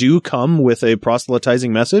scholarships do come with a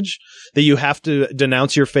proselytizing message? That you have to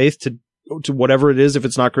denounce your faith to whatever it is, if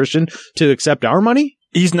it's not Christian, to accept our money?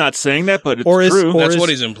 He's not saying that, but it's true. That's what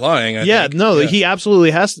he's implying, I think. He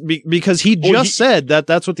absolutely has to be, because he said that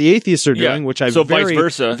that's what the atheists are doing, which I vice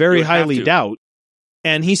versa, very highly doubt.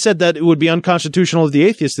 And he said that it would be unconstitutional of the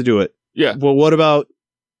atheists to do it. Yeah. Well, what about,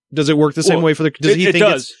 does it work the same way for the,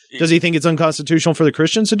 does he think it's unconstitutional for the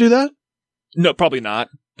Christians to do that? No, probably not,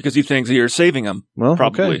 because he thinks you're saving them. Well,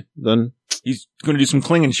 probably. Okay. Then he's going to do some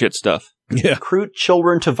clinging shit stuff. Yeah. Recruit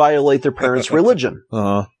children to violate their parents' religion.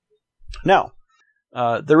 Now,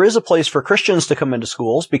 there is a place for Christians to come into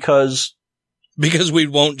schools because Because we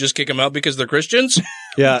won't just kick them out because they're Christians?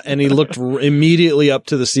 Yeah, and he looked immediately up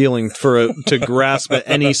to the ceiling to grasp at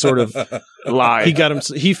any sort of lie. He got him.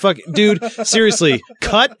 Dude, seriously,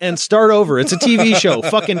 cut and start over. It's a TV show.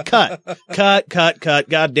 Fucking cut.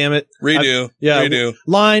 God damn it. Redo. Redo.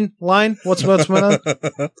 Line. What's going on?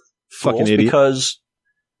 Fucking idiot. Because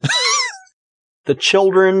the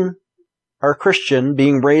children are Christian,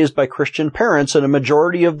 being raised by Christian parents, and a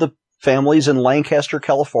majority of the families in Lancaster,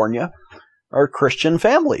 California, are Christian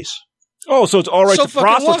families. Oh, so it's all right So to fucking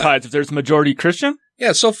proselytize if there's a majority Christian?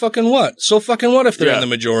 Yeah, so fucking what? So fucking what if they're in the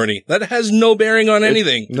majority? That has no bearing on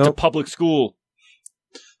anything. It's a public school.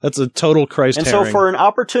 That's a total Christ And herring. so for an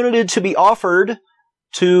opportunity to be offered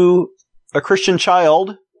to a Christian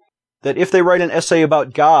child, that if they write an essay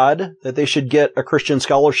about God, that they should get a Christian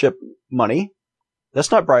scholarship money, that's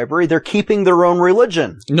not bribery. They're keeping their own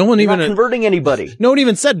religion. No one You're even not converting anybody. No one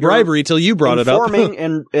even said bribery till you brought it up. Informing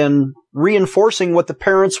and reinforcing what the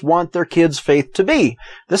parents want their kids' faith to be.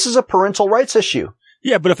 This is a parental rights issue.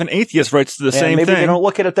 Yeah, but if an atheist writes the same maybe thing, they don't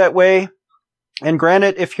look at it that way. And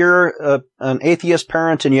granted, if you're an atheist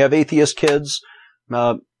parent and you have atheist kids,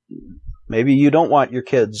 maybe you don't want your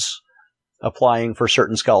kids applying for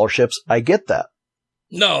certain scholarships. I get that.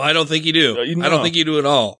 No, I don't think you do. I don't think you do at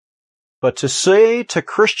all. But to say to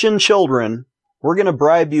Christian children, we're going to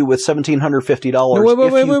bribe you with $1,750.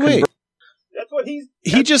 No, wait. That's what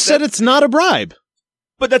He just said it's not a bribe.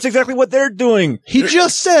 But that's exactly what they're doing. He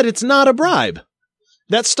just said it's not a bribe.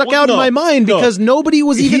 That stuck out in my mind because nobody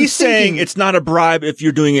was even He's thinking. saying it's not a bribe if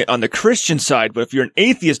you're doing it on the Christian side, but if you're an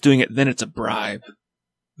atheist doing it, then it's a bribe.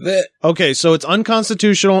 Okay, so it's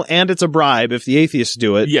unconstitutional and it's a bribe if the atheists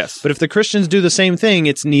do it. Yes. But if the Christians do the same thing,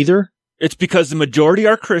 it's neither. It's because the majority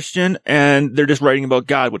are Christian and they're just writing about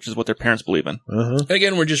God, which is what their parents believe in. Uh-huh.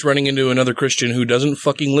 Again, we're just running into another Christian who doesn't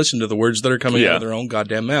fucking listen to the words that are coming out of their own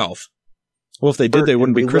goddamn mouth. Well, if they did, they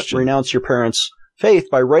wouldn't be Christian. Renounce your parents'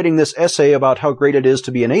 faith by writing this essay about how great it is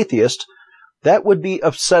to be an atheist. That would be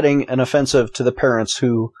upsetting and offensive to the parents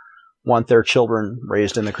who want their children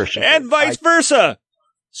raised in the Christian faith. And vice versa.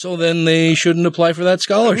 So then they shouldn't apply for that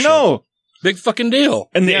scholarship. No. Big fucking deal.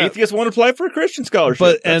 And the atheists won't apply for a Christian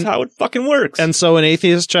scholarship. That's how it fucking works. And so an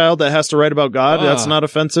atheist child that has to write about God, that's not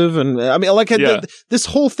offensive. And I mean, this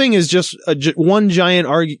whole thing is just one giant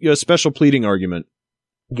special pleading argument.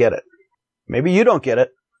 Get it. Maybe you don't get it,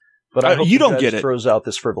 but I hope you don't the judge get it. throws out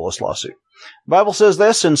this frivolous lawsuit. The Bible says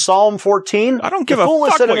this in Psalm 14. I don't give the a fool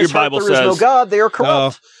has fuck said in what his your heart, Bible there is no says. God, they are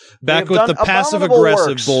corrupt. Back They have with the done passive abominable aggressive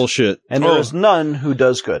works, bullshit. And there is none who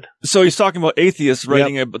does good. So he's talking about atheists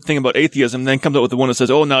writing a thing about atheism, and then comes up with the one that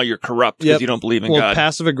says, oh, now you're corrupt because you don't believe in God.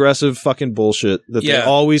 Passive aggressive fucking bullshit that they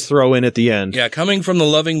always throw in at the end. Yeah, coming from the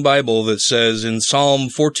loving Bible that says in Psalm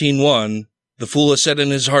 14:1, the fool has said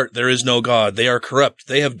in his heart, there is no God. They are corrupt.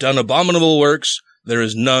 They have done abominable works. There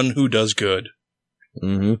is none who does good.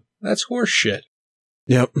 Mm-hmm. That's horse shit.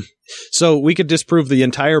 Yep. So we could disprove the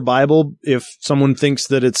entire Bible if someone thinks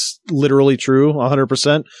that it's literally true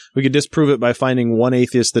 100%. We could disprove it by finding one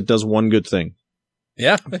atheist that does one good thing.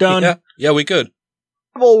 Yeah. Done. Yeah, we could.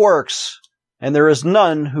 Works, and there is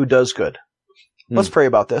none who does good. Let's pray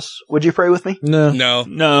about this. Would you pray with me?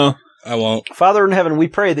 No, I won't. Father in heaven, we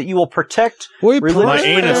pray that you will protect religious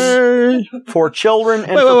freedom for children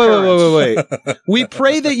and for parents. Wait. We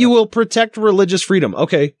pray that you will protect religious freedom.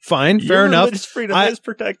 Okay, fine, fair enough. Religious freedom is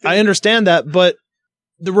protected. I understand that, but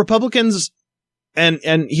the Republicans, and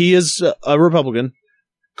he is a Republican,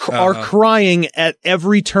 are crying at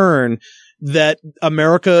every turn that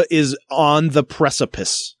America is on the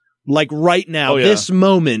precipice. Like right now, this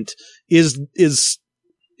moment is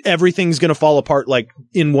everything's going to fall apart like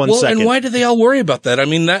in 1 second. And why do they all worry about that? I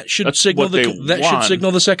mean, that should signal should signal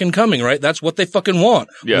the second coming, right? That's what they fucking want.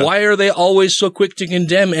 Yeah. Why are they always so quick to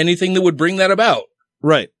condemn anything that would bring that about?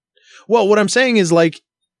 Right. Well, what I'm saying is like,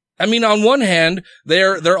 I mean, on one hand,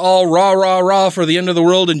 they're all rah for the end of the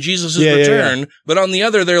world and Jesus' return, yeah. But on the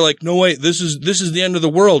other, they're like, no wait, this is the end of the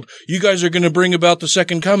world. You guys are going to bring about the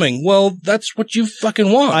second coming. Well, that's what you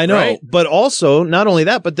fucking want. I know, right? But also not only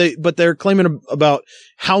that, but they're claiming about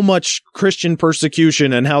how much Christian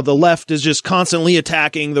persecution and how the left is just constantly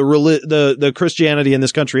attacking the Christianity in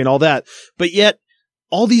this country and all that. But yet,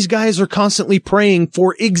 all these guys are constantly praying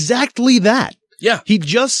for exactly that. Yeah. He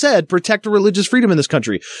just said protect religious freedom in this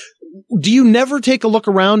country. Do you never take a look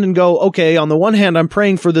around and go, okay, on the one hand, I'm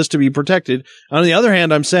praying for this to be protected. On the other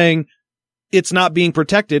hand, I'm saying it's not being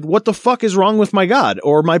protected. What the fuck is wrong with my God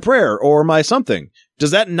or my prayer or my something? Does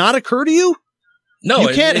that not occur to you? No,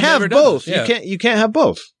 you can't have both. Yeah. You can't have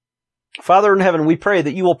both. Father in heaven, we pray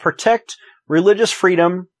that you will protect religious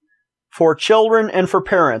freedom for children and for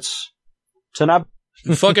parents to not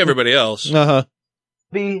Fuck everybody else. Uh-huh.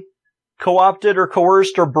 Be co-opted or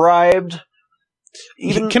coerced or bribed.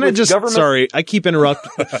 Even Can I just, sorry, I keep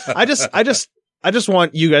interrupting. I just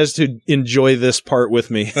want you guys to enjoy this part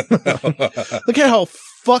with me. Look at how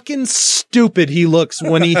fucking stupid he looks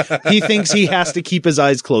when he thinks he has to keep his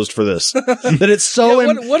eyes closed for this. That it's so,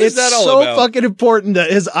 what is that all about? Fucking important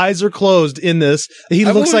that his eyes are closed in this. He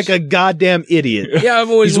looks like a goddamn idiot. Yeah, I've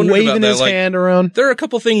always He's wondered waving about that. his hand around. There are a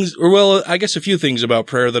couple things, or well, I guess a few things about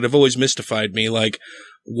prayer that have always mystified me. Like,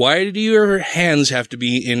 why do your hands have to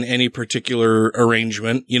be in any particular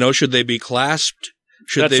arrangement? You know, should they be clasped?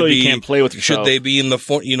 Should That's they so be, you can't play with yourself. Should they be in the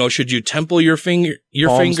should you temple your Palms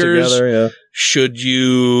fingers? together, yeah. Should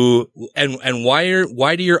you, and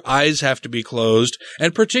why do your eyes have to be closed?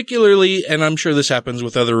 And particularly, and I'm sure this happens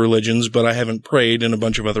with other religions, but I haven't prayed in a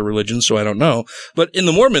bunch of other religions, so I don't know. But in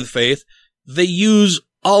the Mormon faith, they use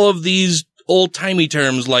all of these old-timey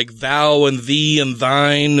terms like thou and thee and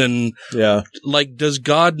thine and like, does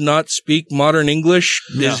God not speak modern English?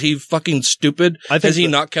 Yeah. Is he fucking stupid? Has he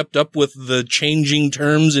not kept up with the changing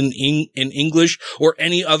terms in English or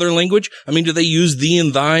any other language? I mean, do they use thee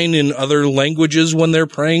and thine in other languages when they're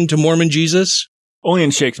praying to Mormon Jesus? Only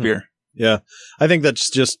in Shakespeare. Yeah. I think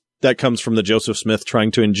that comes from the Joseph Smith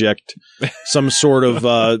trying to inject some sort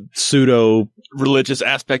of pseudo religious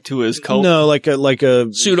aspect to his cult. No, like a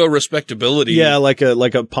pseudo respectability. Yeah, like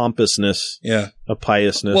a pompousness. Yeah, a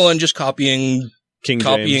piousness. Well, and just copying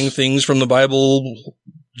James. things from the Bible,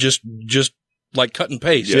 just like cut and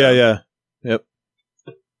paste. Yeah. Yep.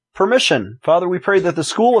 Permission. Father, we pray that the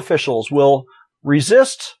school officials will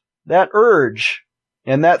resist that urge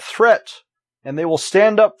and that threat, and they will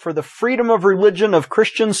stand up for the freedom of religion of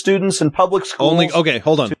Christian students in public schools. Okay,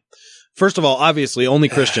 hold on. First of all, obviously, only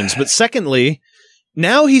Christians. But secondly,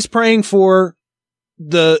 now he's praying for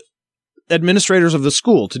the administrators of the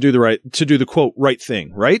school to do the quote right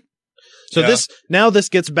thing, right? So this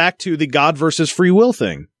gets back to the God versus free will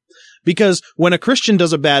thing. Because when a Christian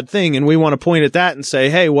does a bad thing and we want to point at that and say,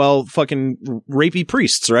 hey, well, fucking rapey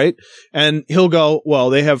priests, right? And he'll go, well,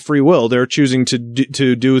 they have free will. They're choosing to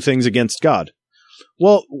do things against God.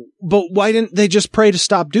 Well, but why didn't they just pray to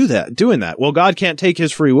stop doing that? Well, God can't take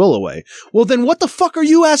his free will away. Well, then what the fuck are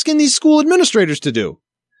you asking these school administrators to do?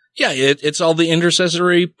 Yeah, it's all the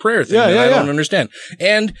intercessory prayer thing that I don't understand.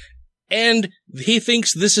 And he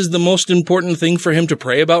thinks this is the most important thing for him to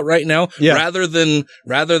pray about right now, rather than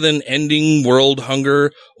ending world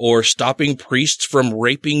hunger or stopping priests from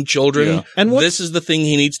raping children. Yeah. And this is the thing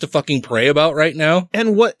he needs to fucking pray about right now.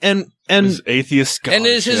 And what? And his atheist and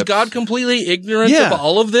is his God completely ignorant of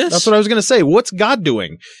all of this? That's what I was gonna say. What's God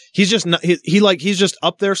doing? He's just not, he's just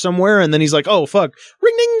up there somewhere, and then he's like, oh fuck,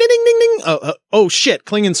 ring ding ding ding ding. Oh shit,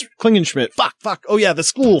 Klingenschmidt. Fuck. Oh yeah, the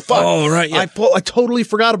school. Fuck. Oh right. Yeah. I totally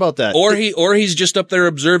forgot about that. Or he's just up there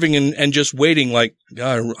observing and just waiting. Like,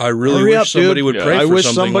 God, I really wish somebody would pray for something like this. I wish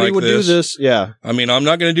somebody would do this. Yeah. I mean, I'm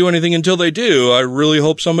not going to do anything until they do. I really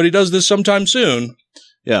hope somebody does this sometime soon.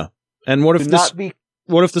 Yeah. And what if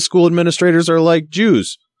the school administrators are like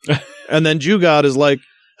Jews? And then Jew God is like,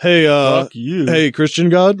 hey, hey, Christian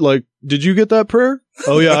God, like, did you get that prayer?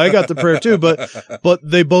 Oh yeah, I got the prayer too, but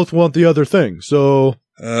they both want the other thing. So,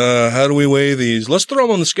 how do we weigh these? Let's throw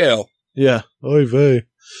them on the scale. Yeah. Oy vey.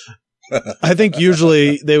 I think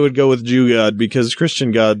usually they would go with Jew God because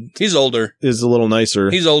Christian God, he's older, is a little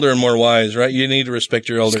nicer. He's older and more wise, right? You need to respect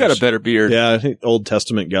your elders. He's got a better beard. Yeah, I think Old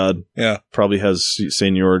Testament God, probably has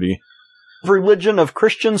seniority. Religion of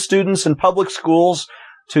Christian students in public schools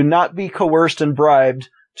to not be coerced and bribed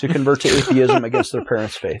to convert to atheism against their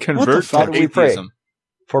parents' faith. Convert to atheism. We pray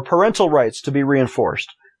for parental rights to be reinforced,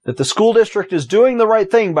 that the school district is doing the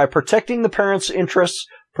right thing by protecting the parents' interests,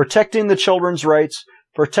 protecting the children's rights,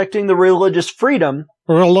 protecting the religious freedom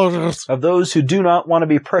of those who do not want to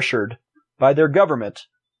be pressured by their government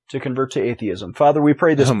to convert to atheism. Father, we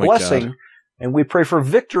pray this blessing, God. And we pray for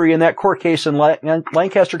victory in that court case in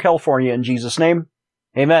Lancaster, California, in Jesus' name.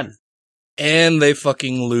 Amen. And they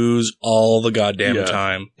fucking lose all the goddamn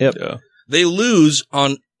time. Yep. Yeah. They lose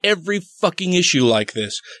on every fucking issue like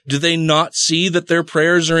this. Do they not see that their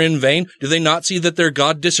prayers are in vain? Do they not see that their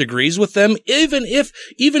God disagrees with them? Even if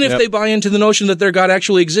they buy into the notion that their God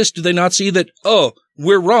actually exists, do they not see that, oh,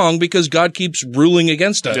 we're wrong because God keeps ruling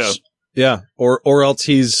against us? Yeah. Or else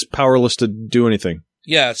he's powerless to do anything.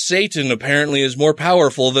 Yeah, Satan apparently is more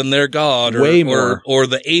powerful than their God, or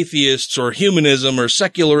the atheists, or humanism, or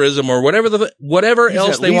secularism, or whatever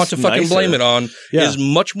else they want to fucking blame it on is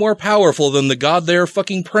much more powerful than the God they're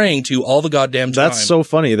fucking praying to all the goddamn time. That's so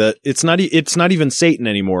funny that it's not even Satan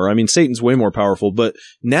anymore. I mean, Satan's way more powerful, but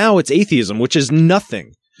now it's atheism, which is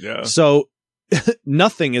nothing. Yeah. So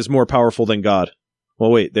nothing is more powerful than God. Well,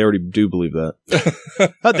 wait, they already do believe that.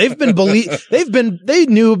 They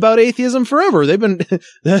knew about atheism forever. They've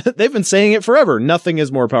been saying it forever. Nothing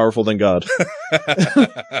is more powerful than God.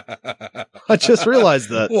 I just realized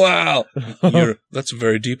that. Wow. That's a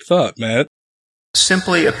very deep thought, Matt.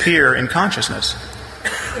 Simply appear in consciousness.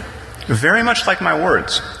 Very much like my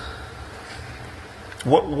words.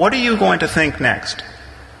 What are you going to think next?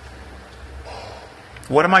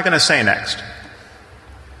 What am I going to say next?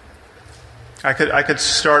 I could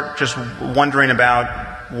start just wondering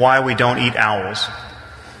about why we don't eat owls.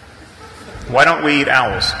 Why don't we eat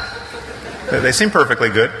owls? They seem perfectly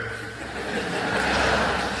good.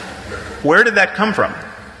 Where did that come from?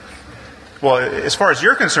 Well, as far as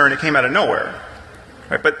you're concerned, it came out of nowhere.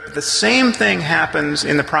 Right? But the same thing happens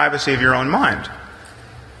in the privacy of your own mind.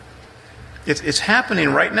 It's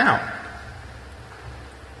happening right now.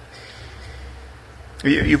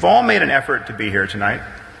 You've all made an effort to be here tonight,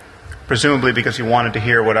 presumably because you wanted to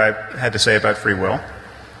hear what I had to say about free will.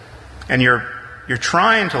 And you're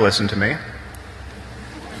trying to listen to me,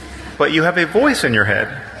 but you have a voice in your head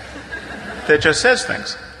that just says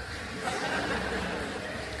things.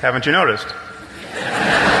 Haven't you noticed?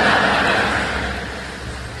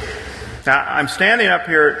 Now, I'm standing up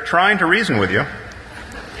here trying to reason with you,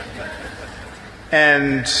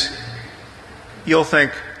 and you'll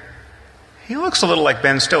think, he looks a little like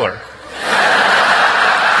Ben Stiller.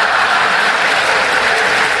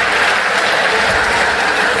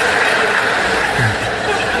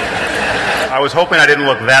 I was hoping I didn't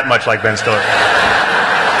look that much like Ben Stiller.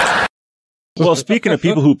 Well, speaking of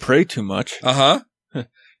people who pray too much.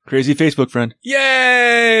 Crazy Facebook friend.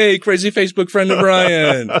 Yay! Crazy Facebook friend of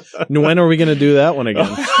Brian. When are we going to do that one again?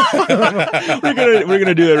 We're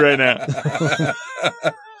gonna do it right now.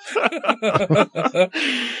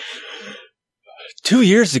 2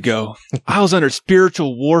 years ago, I was under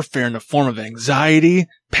spiritual warfare in the form of anxiety,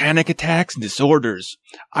 panic attacks, and disorders.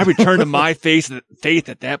 I returned to my faith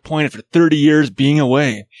at that point after 30 years being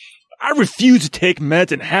away. I refused to take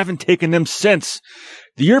meds and haven't taken them since.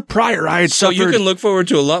 The year prior, I had suffered... So you can look forward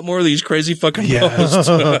to a lot more of these crazy fucking posts.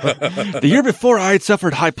 The year before, I had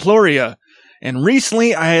suffered hyploria. And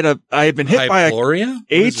recently, I had been hit by a... Hyploria?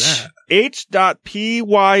 H.P.Y.L.O.R.I.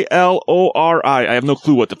 I have no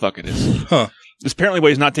clue what the fuck it is. Huh. It's apparently what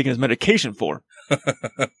he's not taking his medication for.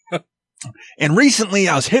 And recently,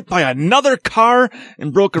 I was hit by another car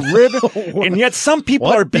and broke a rib, and yet some people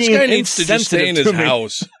are being insensitive. This guy needs to just stay in his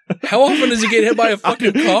house. How often does he get hit by a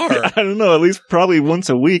fucking car? I don't know. At least probably once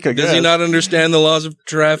a week, I guess. Does he not understand the laws of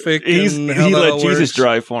traffic? He let Jesus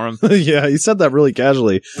drive for him. Yeah, he said that really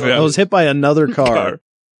casually. Yeah. I was hit by another car.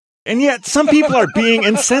 And yet some people are being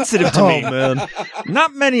insensitive to me. Man.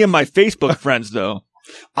 Not many of my Facebook friends, though.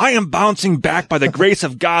 I am bouncing back by the grace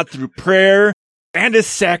of God through prayer and his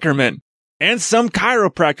sacrament. And some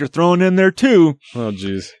chiropractor thrown in there too. Oh,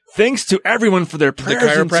 jeez. Thanks to everyone for their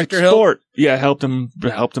prayers and support. Help? Yeah, helped him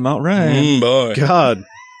out right. Boy. God.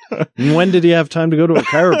 When did he have time to go to a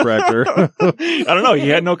chiropractor? I don't know. He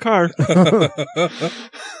had no car.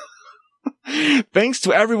 Thanks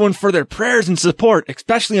to everyone for their prayers and support,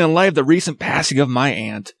 especially in light of the recent passing of my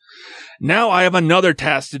aunt. Now I have another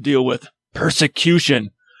task to deal with. Persecution.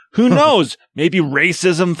 Who knows? Maybe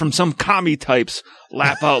racism from some commie types.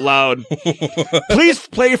 Laugh out loud. Please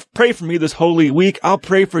pray for me this holy week. I'll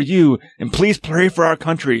pray for you. And please pray for our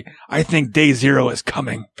country. I think day zero is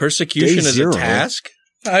coming. Persecution is a task?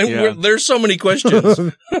 There's so many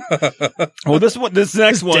questions. Well, this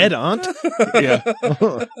next one. Dead aunt? Yeah.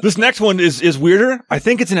 This next one is weirder. I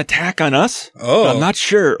think it's an attack on us. Oh. I'm not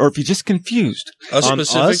sure. Or if you're just confused. Us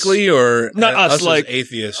specifically or not us like as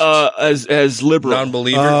atheists? As liberal.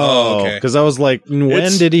 Non-believer? Oh, okay. Because I was like,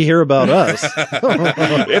 when did he hear about us?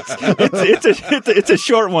 It's a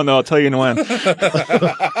short one though, I'll tell you when.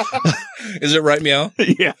 Is it right meow?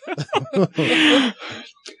 Yeah.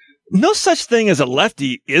 No such thing as a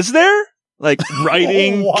lefty, is there? Like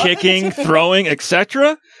writing, kicking, throwing,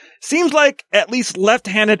 etc. Seems like at least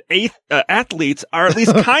left-handed athletes are at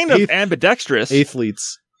least kind of ambidextrous.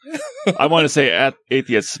 Athletes. I want to say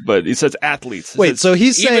atheists, but he says athletes. Wait, so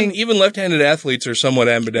he's saying even left-handed athletes are somewhat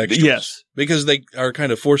ambidextrous. Yes, because they are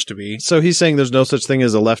kind of forced to be. So he's saying there's no such thing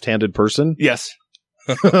as a left-handed person? Yes.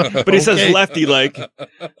 But he says lefty, like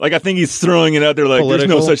I think he's throwing it out there like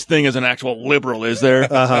political? There's no such thing as an actual liberal, is there?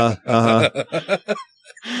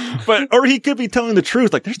 But or he could be telling the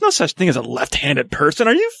truth, like there's no such thing as a left-handed person.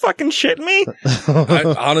 Are you fucking shitting me?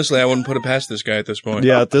 Honestly, I wouldn't put it past this guy at this point.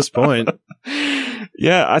 Yeah, at this point.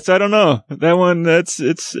 Yeah, I don't know. That one,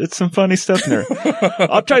 it's some funny stuff in there.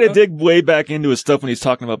 I'll try to dig way back into his stuff when he's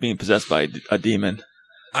talking about being possessed by a demon.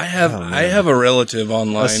 I have a relative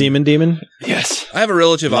online. A semen demon? Yes. I have a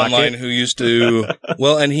relative online who used to,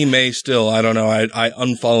 well, and he may still, I don't know. I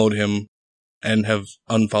unfollowed him and have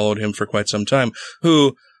unfollowed him for quite some time,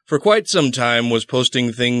 who for quite some time was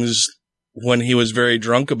posting things when he was very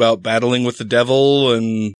drunk about battling with the devil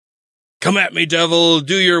and come at me, devil,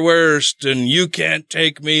 do your worst, and you can't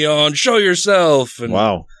take me on, show yourself. And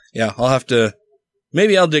wow. Yeah,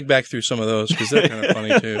 maybe I'll dig back through some of those because they're kind of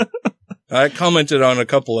funny too. I commented on a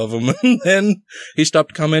couple of them, and then he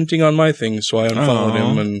stopped commenting on my things, so I unfollowed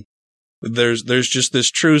him. And there's just this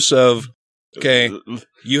truce of, okay,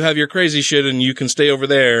 you have your crazy shit, and you can stay over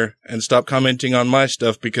there and stop commenting on my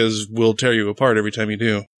stuff because we'll tear you apart every time you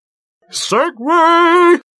do.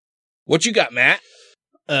 Segway! What you got, Matt?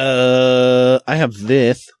 I have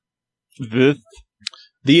this. The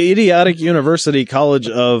Idiotic University College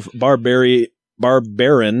of Barbaran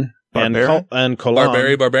and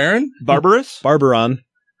Cologne. Barbaran? Barbarous? Barbaran.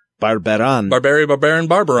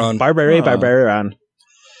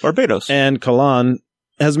 Barbados. And Cologne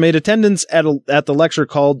has made attendance at the lecture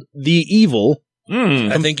called The Evil.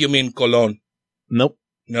 I think you mean Cologne. Nope.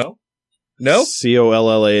 No?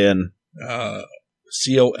 Collan.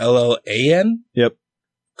 Collan? Yep.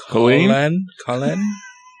 Collan?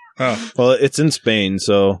 Huh. Well, it's in Spain,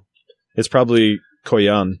 so it's probably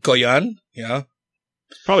Coyan. Coyan? Yeah.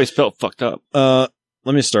 Probably spelled fucked up. Let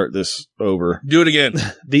me start this over. Do it again.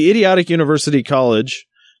 The Idiotic University College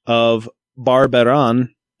of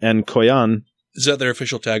Barbaran and Coyan. Is that their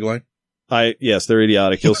official tagline? Yes, they're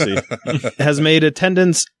idiotic. You'll see. Has made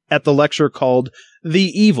attendance at the lecture called The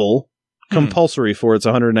Evil compulsory for its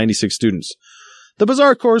 196 students. The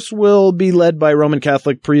bizarre course will be led by Roman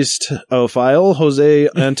Catholic priest-ophile Jose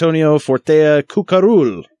Antonio Fortea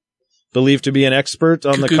Cucarul, believed to be an expert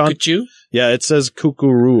on Yeah, it says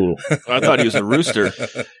Cucarul. I thought he was a rooster.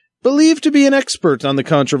 Believed to be an expert on the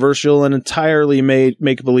controversial and entirely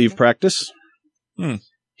make-believe practice.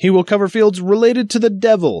 He will cover fields related to the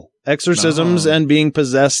devil, exorcisms, and being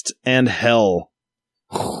possessed, and hell.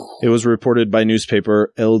 It was reported by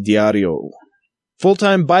newspaper El Diario.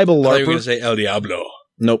 Full-time Bible LARPer. I thought you were going to say El Diablo.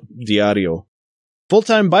 Nope, Diario.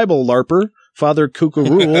 Full-time Bible LARPer, Father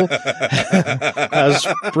Cucarul has...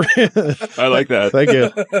 I like that. Thank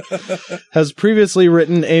you. Has previously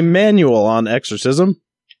written a manual on exorcism,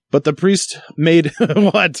 but the priest made...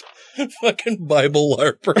 What? Fucking Bible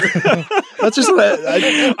LARPer. That's just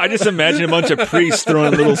I just imagine a bunch of priests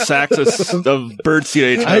throwing little sacks of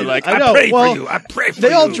birdseed at each other. I pray for you. I pray for you.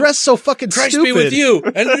 They all dress so fucking Christ stupid. be with you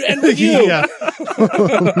and with you. Yeah.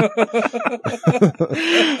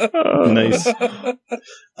 Nice.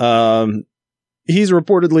 He's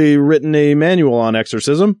reportedly written a manual on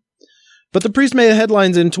exorcism, but the priest made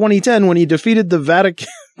headlines in 2010 when he defeated the Vatican.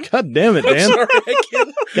 God damn it, Dan. I'm sorry, I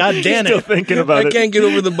can't. God damn it. Still thinking about I can't get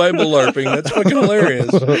over the Bible LARPing. That's fucking hilarious.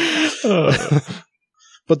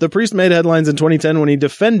 But the priest made headlines in 2010 when he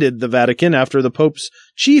defended the Vatican after the Pope's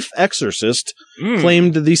chief exorcist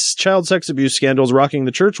claimed these child sex abuse scandals rocking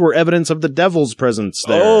the church were evidence of the devil's presence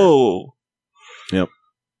there. Oh. Yep.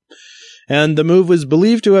 And the move was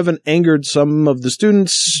believed to have angered some of the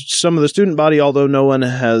student body, although no one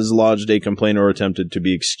has lodged a complaint or attempted to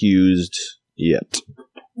be excused yet.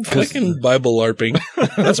 Fucking Bible LARPing.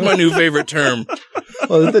 That's my new favorite term.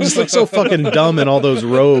 Well, they just look so fucking dumb in all those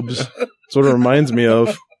robes. That's what it reminds me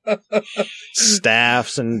of.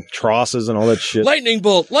 Staffs and crosses and all that shit. Lightning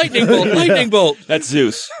bolt, lightning bolt, lightning bolt. That's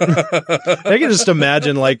Zeus. I can just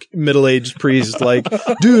imagine like middle-aged priests like,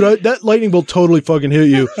 dude, that lightning bolt totally fucking hit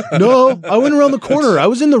you. No, I went around the corner. I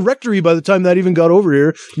was in the rectory by the time that even got over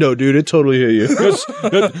here. No, dude, it totally hit you.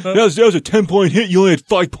 That was a 10-point hit. You only had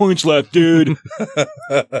 5 points left, dude.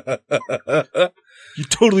 You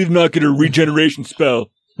totally did not get a regeneration spell.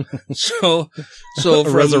 So a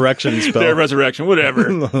resurrection spell. Their resurrection,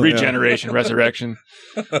 whatever. Regeneration, resurrection.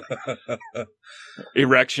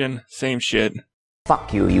 Erection, same shit.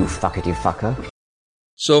 Fuck you, you fuckity fucker.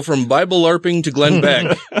 So from Bible LARPing to Glenn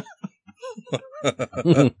Beck.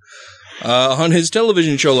 On his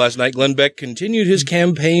television show last night, Glenn Beck continued his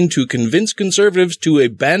campaign to convince conservatives to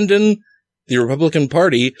abandon the Republican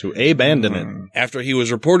Party. To abandon it. After he was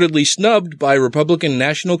reportedly snubbed by Republican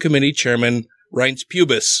National Committee Chairman Reince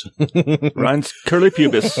Pubis. Reince Curly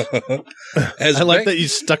Pubis. I like that you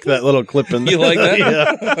stuck that little clip in there. You like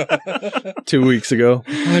that? Yeah. 2 weeks ago.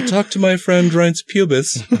 I talked to my friend Reince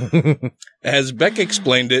Pubis. As Beck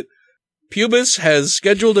explained it, Pubis has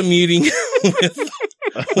scheduled a meeting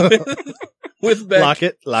with Beck.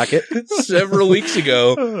 Lock it. Several weeks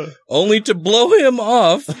ago, only to blow him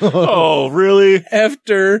off. Oh, really?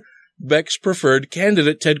 After Beck's preferred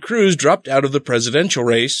candidate, Ted Cruz, dropped out of the presidential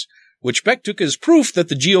race which Beck took as proof that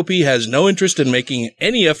the GOP has no interest in making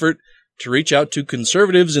any effort to reach out to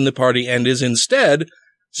conservatives in the party and is instead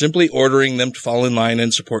simply ordering them to fall in line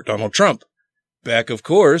and support Donald Trump. Beck, of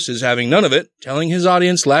course, is having none of it, telling his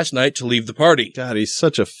audience last night to leave the party. God, he's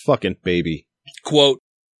such a fucking baby. Quote,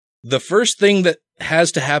 "The first thing that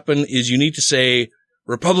has to happen is you need to say,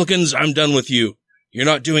 'Republicans, I'm done with you. You're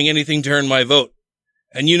not doing anything to earn my vote.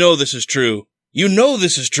 And you know this is true. You know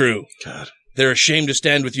this is true.' God. They're ashamed to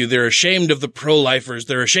stand with you. They're ashamed of the pro-lifers.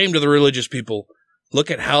 They're ashamed of the religious people. Look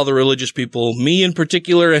at how the religious people, me in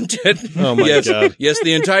particular, and Ted, Oh my God. yes,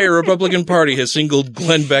 the entire Republican Party has singled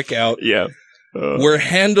Glenn Beck out. Yeah. Were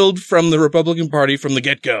handled from the Republican Party from the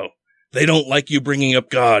get-go. They don't like you bringing up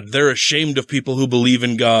God. They're ashamed of people who believe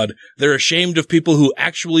in God. They're ashamed of people who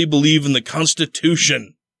actually believe in the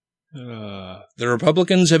Constitution. The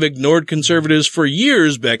Republicans have ignored conservatives for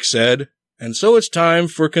years, Beck said, and so it's time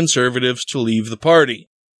for conservatives to leave the party."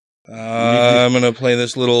 I'm going to play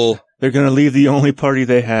this little... They're going to leave the only party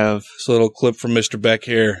they have. This little clip from Mr. Beck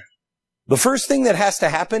here. The first thing that has to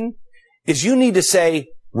happen is you need to say,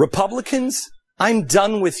 "Republicans, I'm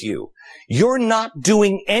done with you. You're not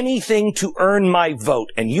doing anything to earn my vote.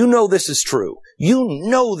 And you know this is true. You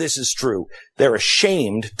know this is true." They're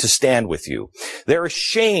ashamed to stand with you. They're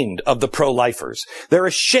ashamed of the pro-lifers. They're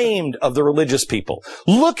ashamed of the religious people.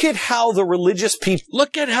 Look at how the religious people...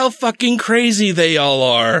 Look at how fucking crazy they all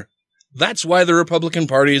are. That's why the Republican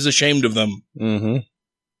Party is ashamed of them. Mm-hmm.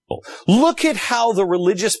 Look at how the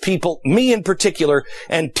religious people, me in particular,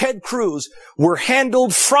 and Ted Cruz were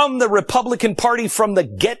handled from the Republican Party from the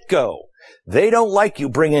get-go. They don't like you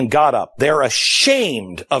bringing God up. They're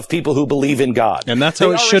ashamed of people who believe in God. And that's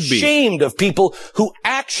how it should be. They are ashamed of people who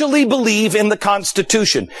actually believe in the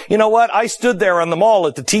Constitution. You know what? I stood there on the mall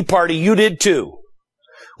at the Tea Party. You did too.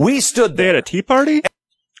 We stood there. They had a tea party?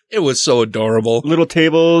 It was so adorable. Little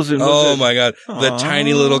tables. And oh my God. The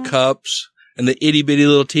tiny little cups and the itty bitty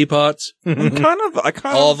little teapots.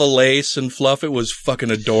 All the lace and fluff. It was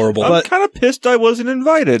fucking adorable. I'm kind of pissed I wasn't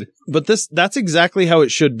invited. But that's exactly how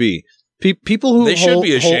it should be. People who should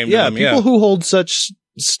be ashamed of them. People who hold such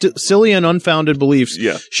silly and unfounded beliefs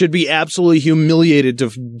should be absolutely humiliated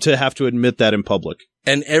to have to admit that in public.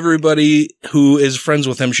 And everybody who is friends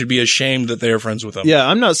with them should be ashamed that they are friends with them. Yeah,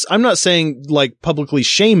 I'm not saying like publicly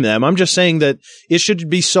shame them. I'm just saying that it should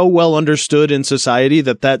be so well understood in society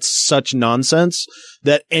that that's such nonsense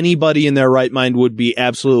that anybody in their right mind would be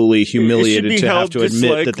absolutely humiliated to have to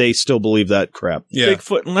admit that they still believe that crap. Yeah.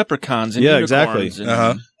 Bigfoot and leprechauns and exactly.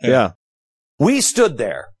 Yeah. We stood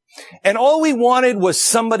there. And all we wanted was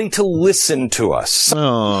somebody to listen to us.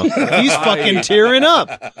 Oh, he's fucking tearing up.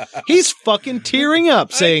 He's fucking tearing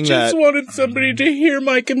up saying that. I just wanted somebody to hear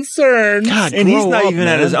my concerns. God, and he's not even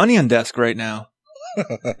at his onion desk right now.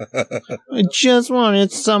 I just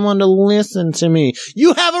wanted someone to listen to me.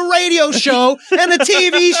 You have a radio show and a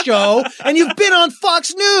TV show, and you've been on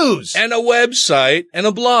Fox News. And a website and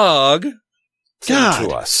a blog. God.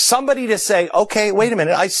 To us. Somebody to say, okay, wait a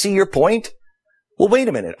minute, I see your point. Well, wait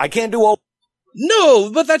a minute. I can't do all...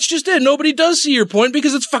 No, but that's just it. Nobody does see your point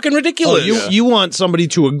because it's fucking ridiculous. You want somebody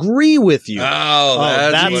to agree with you. Oh,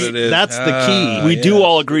 that's what it is. That's the key. We do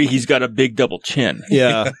all agree he's got a big double chin.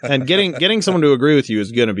 Yeah, and getting someone to agree with you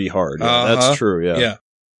is going to be hard. Yeah, that's true, yeah.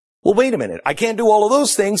 Well, wait a minute. I can't do all of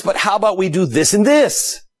those things, but how about we do this and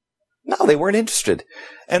this? No, they weren't interested.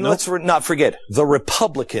 And let's not forget, the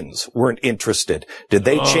Republicans weren't interested. Did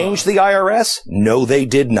they change the IRS? No, they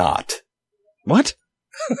did not. What?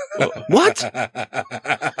 What?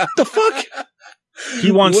 The fuck?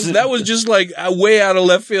 He wants that was just like way out of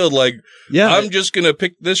left field. Like, I'm just going to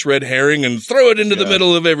pick this red herring and throw it into the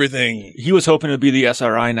middle of everything. He was hoping to be the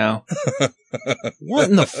SRI now.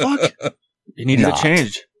 What in the fuck? He needed a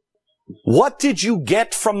change. What did you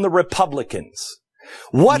get from the Republicans?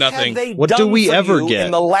 What Nothing. have they What done do we for ever you get?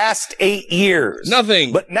 in the last 8 years?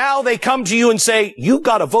 Nothing. But now they come to you and say, you've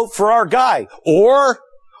got to vote for our guy. Or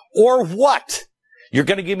what? You're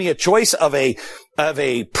going to give me a choice of a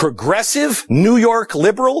progressive New York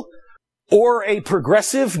liberal or a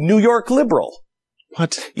progressive New York liberal.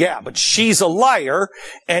 What? Yeah, but she's a liar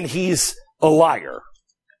and he's a liar.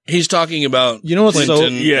 He's talking about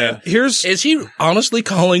Clinton. Is he honestly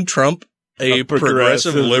calling Trump a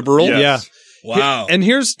progressive liberal? Yeah. Wow. And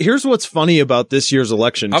here's what's funny about this year's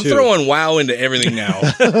election, I'm throwing wow into everything now.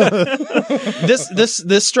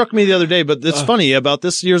 This struck me the other day, but it's funny about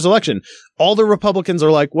this year's election. All the Republicans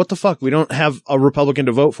are like, what the fuck? We don't have a Republican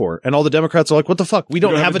to vote for. And all the Democrats are like, what the fuck? We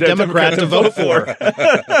don't have a Democrat to vote for.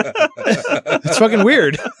 It's fucking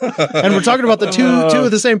weird. And we're talking about the two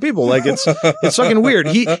of the same people. Like it's fucking weird.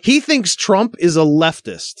 He thinks Trump is a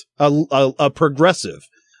leftist, a progressive.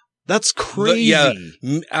 That's crazy. Yeah,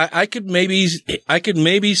 I could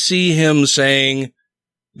maybe see him saying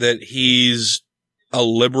that he's a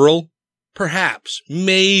liberal. Perhaps,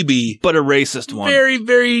 maybe, but a racist one. Very,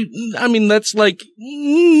 very. I mean, that's like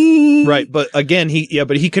right. But again,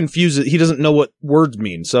 he confuses. He doesn't know what words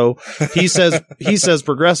mean. So he says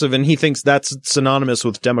progressive, and he thinks that's synonymous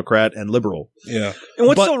with Democrat and liberal. Yeah. And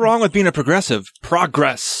what's so wrong with being a progressive?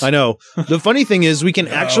 Progress. I know. The funny thing is, we can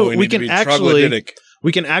actually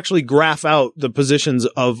graph out the positions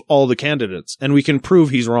of all the candidates, and we can prove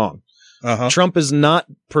he's wrong. Trump is not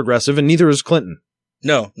progressive, and neither is Clinton.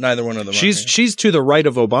 No, neither one of them. She's to the right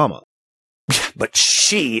of Obama. But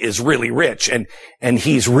she is really rich and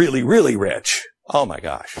he's really, really rich. Oh my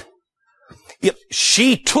gosh. Yep.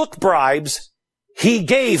 She took bribes. He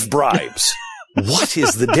gave bribes. What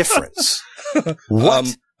is the difference?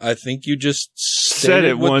 What? I think you just said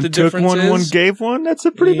it. What one the took difference one, is. one gave one. That's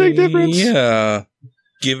a pretty big difference. Yeah.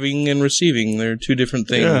 Giving and receiving. They're two different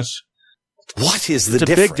things. Yeah. What is the difference?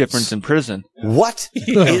 It's a big difference in prison. What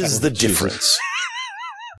is the difference?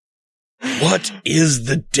 What is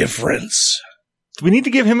the difference? Do we need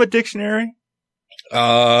to give him a dictionary?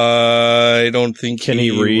 I don't think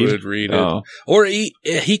he would read it. Or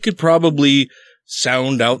he could probably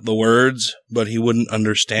sound out the words, but he wouldn't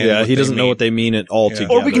understand. Yeah, he doesn't know what they mean at all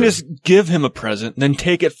together. Or we can just give him a present, then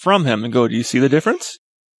take it from him and go, do you see the difference?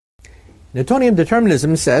 Newtonian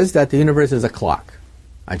determinism says that the universe is a clock.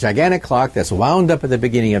 A gigantic clock that's wound up at the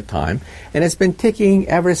beginning of time, and it's been ticking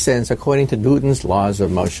ever since according to Newton's laws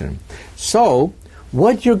of motion. So,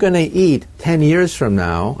 what you're going to eat 10 years from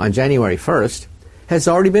now, on January 1st, has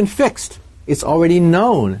already been fixed. It's already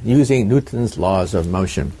known using Newton's laws of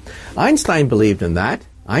motion. Einstein believed in that.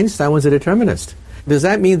 Einstein was a determinist. Does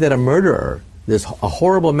that mean that a murderer, a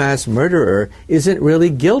horrible mass murderer, isn't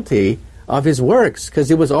really guilty of his works because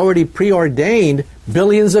it was already preordained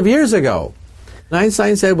billions of years ago?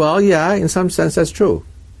 Einstein said, well, yeah, in some sense that's true.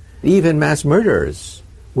 Even mass murderers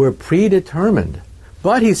were predetermined.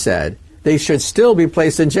 But, he said, they should still be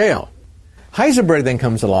placed in jail. Heisenberg then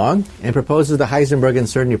comes along and proposes the Heisenberg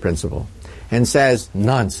uncertainty principle and says,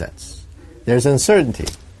 nonsense. There's uncertainty.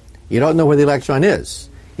 You don't know where the electron is.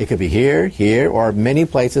 It could be here, here, or many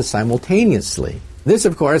places simultaneously. This,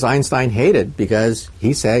 of course, Einstein hated because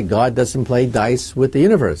he said God doesn't play dice with the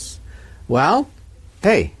universe. Well,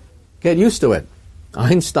 hey, get used to it.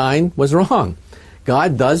 Einstein was wrong.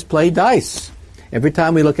 God does play dice. Every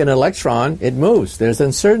time we look at an electron, it moves. There's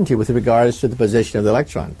uncertainty with regards to the position of the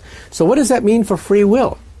electron. So what does that mean for free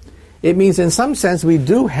will? It means in some sense we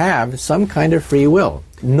do have some kind of free will.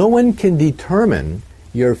 No one can determine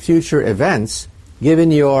your future events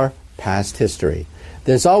given your past history.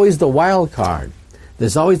 There's always the wild card.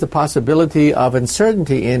 There's always the possibility of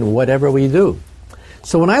uncertainty in whatever we do.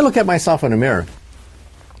 So when I look at myself in a mirror,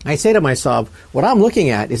 I say to myself, what I'm looking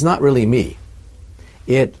at is not really me.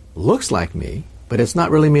 It looks like me, but it's not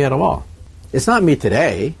really me at all. It's not me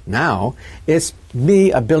today, now. It's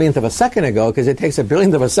me a billionth of a second ago, because it takes a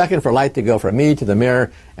billionth of a second for light to go from me to the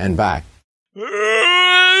mirror and back.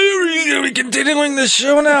 Are we continuing this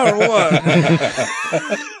show now, or what?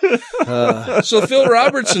 So Phil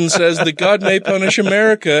Robertson says that God may punish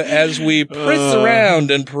America as we press around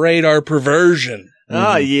and parade our perversion.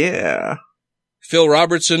 Ah, yeah. Phil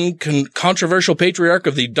Robertson, controversial patriarch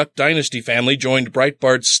of the Duck Dynasty family, joined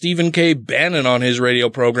Breitbart's Stephen K. Bannon on his radio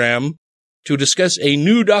program to discuss a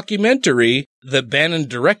new documentary that Bannon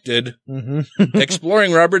directed,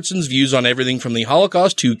 exploring Robertson's views on everything from the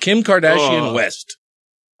Holocaust to Kim Kardashian West.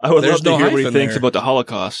 I would love to hear what he thinks about the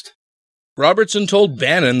Holocaust. Robertson told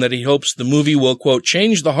Bannon that he hopes the movie will, quote,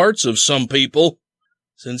 change the hearts of some people,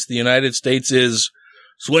 since the United States is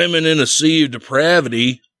swimming in a sea of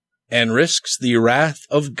depravity and risks the wrath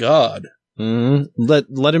of God.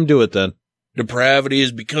 Let him do it then. Depravity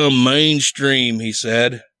has become mainstream, he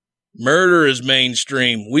said. Murder is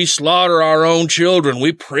mainstream. We slaughter our own children.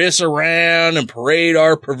 We press around and parade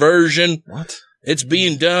our perversion. What? It's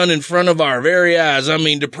being done in front of our very eyes. I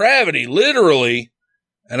mean, depravity, literally.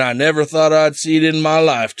 And I never thought I'd see it in my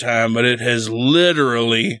lifetime, but it has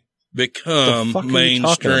literally become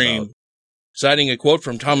mainstream. Citing a quote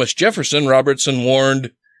from Thomas Jefferson, Robertson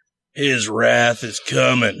warned, his wrath is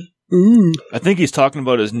coming. Ooh. I think he's talking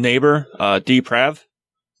about his neighbor, Deprav.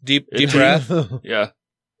 Deprav? Yeah.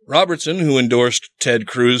 Robertson, who endorsed Ted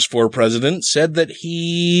Cruz for president, said that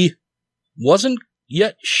he wasn't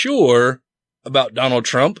yet sure about Donald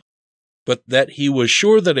Trump, but that he was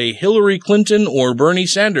sure that a Hillary Clinton or Bernie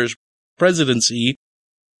Sanders presidency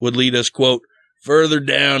would lead us, quote, further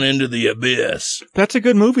down into the abyss. That's a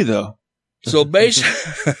good movie, though. So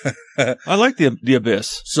basically, I like the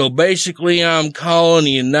abyss. So basically, I'm calling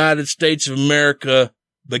the United States of America,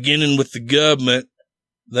 beginning with the government.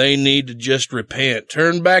 They need to just repent,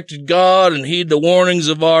 turn back to God, and heed the warnings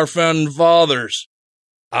of our founding fathers.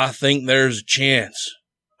 I think there's a chance.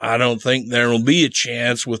 I don't think there will be a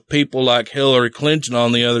chance with people like Hillary Clinton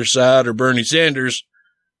on the other side or Bernie Sanders.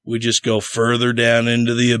 We just go further down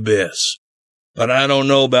into the abyss. But I don't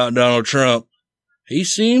know about Donald Trump. He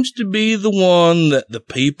seems to be the one that the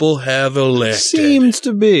people have elected. Seems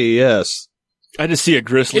to be, yes. I just see a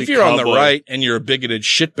grisly If you're cowboy. on the right and you're a bigoted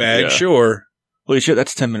shitbag, sure. Holy shit,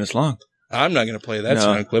 that's 10 minutes long. I'm not going to play that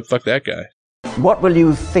sound clip. Fuck that guy. What will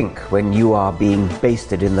you think when you are being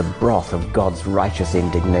basted in the broth of God's righteous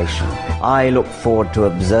indignation? I look forward to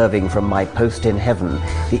observing from my post in heaven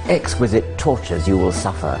the exquisite tortures you will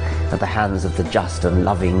suffer at the hands of the just and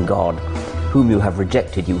loving God, whom you have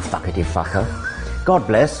rejected, you fuckety fucker. God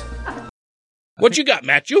bless. What you got,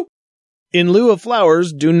 Matthew? In lieu of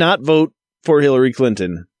flowers, do not vote for Hillary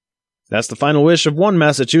Clinton. That's the final wish of one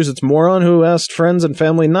Massachusetts moron who asked friends and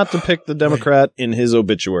family not to pick the Democrat in his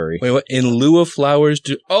obituary. Wait, what? In lieu of flowers?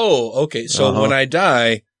 Okay. So when I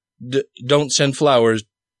die, don't send flowers,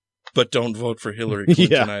 but don't vote for Hillary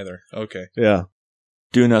Clinton either. Okay. Yeah.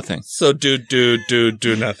 Do nothing. So do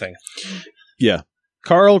nothing. Yeah.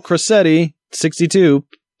 Carl Crossetti, 62,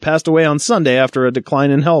 passed away on Sunday after a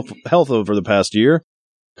decline in health over the past year.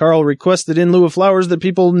 Carl requested in lieu of flowers that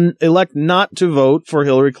people elect not to vote for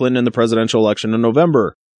Hillary Clinton in the presidential election in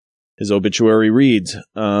November. His obituary reads,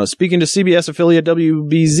 speaking to CBS affiliate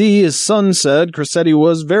WBZ, his son said Crossetti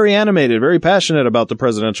was very animated, very passionate about the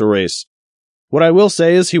presidential race. What I will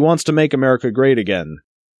say is he wants to make America great again.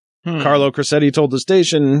 Carlo Crossetti told the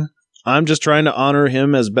station, I'm just trying to honor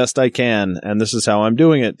him as best I can, and this is how I'm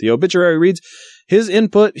doing it. The obituary reads, his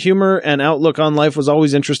input, humor, and outlook on life was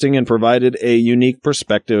always interesting and provided a unique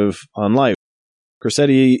perspective on life.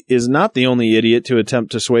 Crossetti is not the only idiot to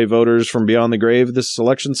attempt to sway voters from beyond the grave this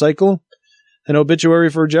election cycle. An obituary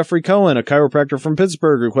for Jeffrey Cohen, a chiropractor from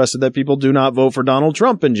Pittsburgh, requested that people do not vote for Donald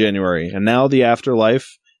Trump in January, and now the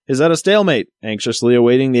afterlife is at a stalemate, anxiously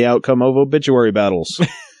awaiting the outcome of obituary battles.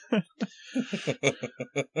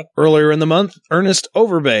 Earlier in the month, Ernest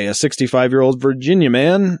Overbay, a 65-year-old Virginia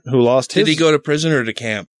man who lost his... Did he go to prison or to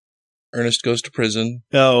camp? Ernest goes to prison.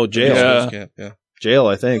 Oh, jail. Yeah. Camp, yeah. Jail,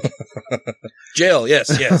 I think. Jail, yes.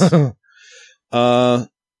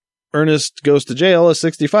 Ernest goes to jail, a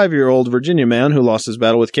 65-year-old Virginia man who lost his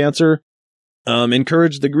battle with cancer,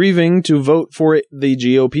 encouraged the grieving to vote for the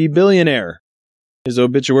GOP billionaire. His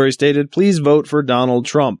obituary stated, please vote for Donald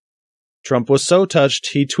Trump. Trump was so touched,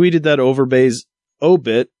 he tweeted that Overbay's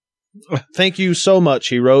obit. Thank you so much,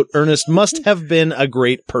 he wrote. Ernest must have been a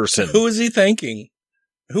great person. Who is he thanking?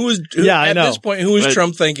 I know. At this point, who is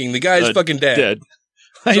Trump thanking? The guy's fucking dead.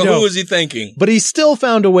 I so know. who is he thanking? But he still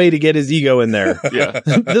found a way to get his ego in there. Yeah.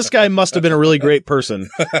 This guy must have been a really great person.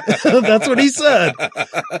 That's what he said.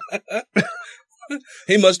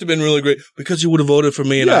 He must have been really great because he would have voted for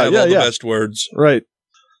me and I have all the best words. Right.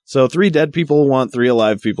 So 3 dead people want 3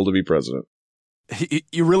 alive people to be president.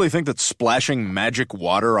 You really think that splashing magic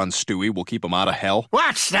water on Stewie will keep him out of hell?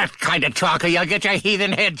 What's that kind of talk or you'll get your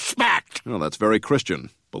heathen head smacked? Well, that's very Christian.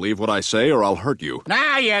 Believe what I say or I'll hurt you.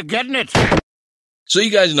 Now you're getting it. So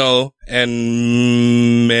you guys know,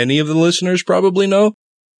 and many of the listeners probably know,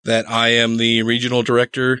 that I am the regional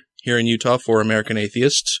director here in Utah for American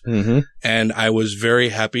Atheists. Mm-hmm. And I was very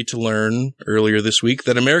happy to learn earlier this week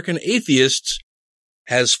that American Atheists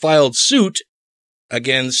has filed suit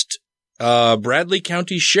against Bradley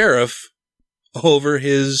County Sheriff over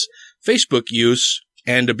his Facebook use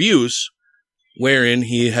and abuse, wherein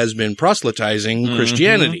he has been proselytizing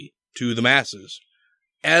Christianity to the masses,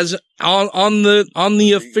 as on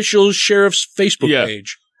the official sheriff's Facebook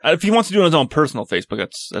page. If he wants to do it on his own personal Facebook,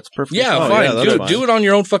 that's perfect. Yeah, fine. Do it on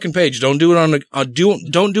your own fucking page. Don't do it on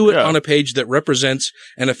don't do it on a page that represents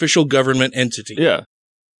an official government entity. Yeah.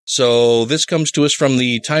 So this comes to us from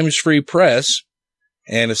the Times Free Press,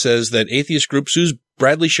 and it says that atheist group sues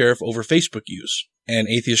Bradley Sheriff over Facebook use. And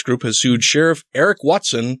atheist group has sued Sheriff Eric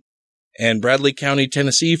Watson and Bradley County,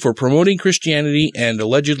 Tennessee for promoting Christianity and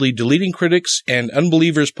allegedly deleting critics and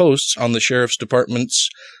unbelievers' posts on the Sheriff's Department's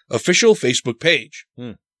official Facebook page.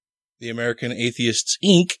 The American Atheists,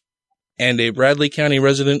 Inc., and a Bradley County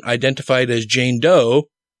resident identified as Jane Doe.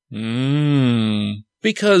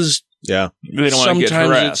 Because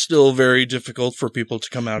sometimes it's still very difficult for people to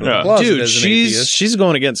come out of the closet as an atheist. She's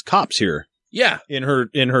going against cops here. Yeah. In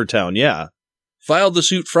her town, yeah. Filed the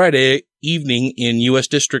suit Friday evening in U.S.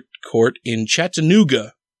 District Court in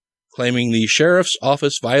Chattanooga, claiming the sheriff's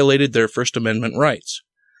office violated their First Amendment rights.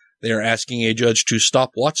 They are asking a judge to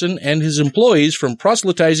stop Watson and his employees from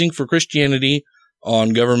proselytizing for Christianity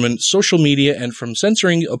on government social media and from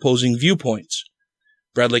censoring opposing viewpoints.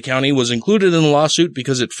 Bradley County was included in the lawsuit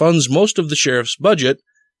because it funds most of the sheriff's budget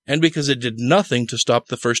and because it did nothing to stop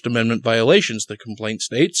the First Amendment violations, the complaint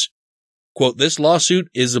states. Quote, this lawsuit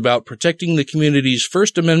is about protecting the community's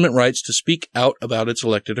First Amendment rights to speak out about its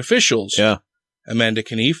elected officials. Yeah. Amanda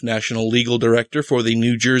Knief, National Legal Director for the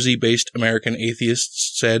New Jersey-based American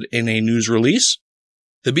Atheists, said in a news release,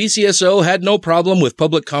 the BCSO had no problem with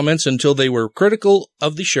public comments until they were critical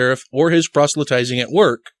of the sheriff or his proselytizing at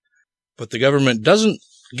work, but the government doesn't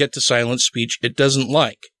get to silence speech it doesn't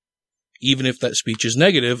like, even if that speech is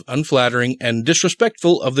negative, unflattering, and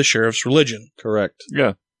disrespectful of the sheriff's religion. Correct.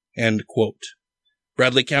 Yeah. End quote.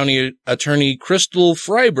 Bradley County Attorney Crystal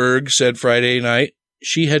Freiberg said Friday night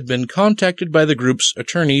she had been contacted by the group's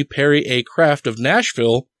attorney, Perry A. Kraft of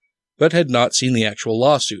Nashville, but had not seen the actual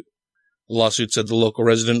lawsuit. The lawsuit said the local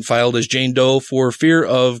resident filed as Jane Doe for fear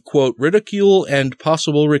of, quote, ridicule and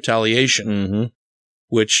possible retaliation,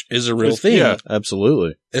 which is a real thing. Yeah,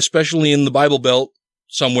 absolutely. Especially in the Bible Belt,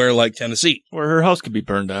 somewhere like Tennessee, where her house could be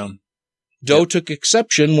burned down. Doe took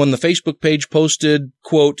exception when the Facebook page posted,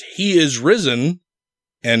 quote, he is risen,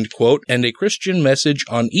 end quote, and a Christian message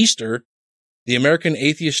on Easter. The American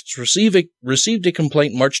Atheists received a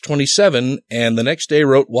complaint March 27, and the next day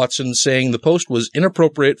wrote Watson saying the post was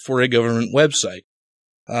inappropriate for a government website.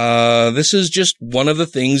 This is just one of the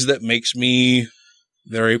things that makes me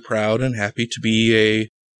very proud and happy to be a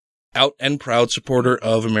out and proud supporter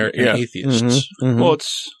of American Atheists. Well,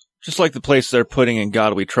 it's just like the place they're putting "In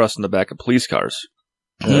God We Trust" in the back of police cars.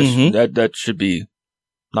 That should be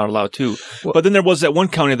not allowed too. But then there was that one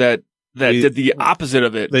county that did the opposite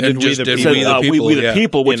of it. They did We the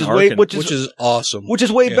People, which is awesome. Which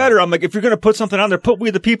is way better. I'm like, if you're going to put something on there, put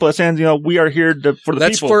We the People. It's saying, we are here for the people.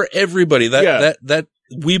 That's for everybody. That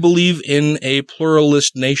we believe in a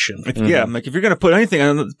pluralist nation. Yeah, I'm like, if you're going to put anything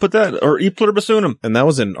on, put that, or E pluribus unum. And that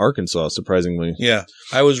was in Arkansas, surprisingly. Yeah,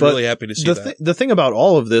 I was really happy to see that. The thing about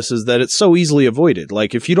all of this is that it's so easily avoided.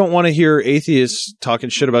 Like, if you don't want to hear atheists talking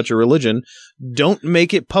shit about your religion, don't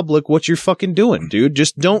make it public what you're fucking doing, dude.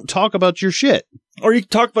 Just don't talk about your shit. Or you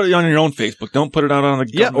talk about it on your own Facebook. Don't put it out on the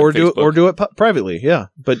Facebook. or do it privately. Yeah,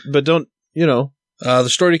 but don't, The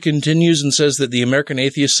story continues and says that the American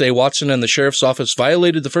Atheists say Watson and the sheriff's office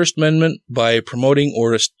violated the First Amendment by promoting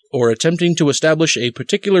or attempting to establish a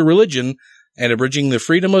particular religion and abridging the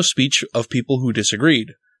freedom of speech of people who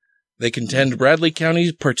disagreed. They contend Bradley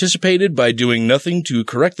County participated by doing nothing to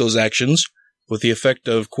correct those actions, with the effect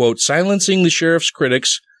of, quote, silencing the sheriff's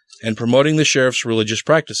critics and promoting the sheriff's religious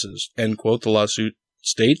practices, end quote, the lawsuit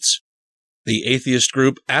states. The atheist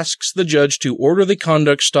group asks the judge to order the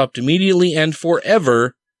conduct stopped immediately and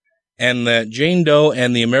forever, and that Jane Doe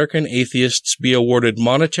and the American Atheists be awarded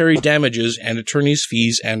monetary damages and attorney's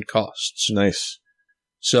fees and costs. Nice.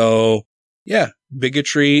 So, yeah,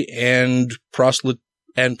 bigotry and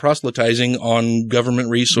proselytizing on government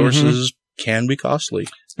resources can be costly.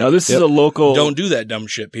 Now, this is a local... Don't do that dumb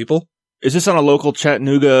shit, people. Is this on a local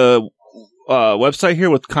Chattanooga website here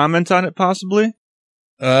with comments on it, possibly?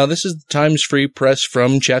 This is the Times Free Press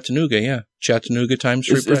from Chattanooga, yeah. Chattanooga Times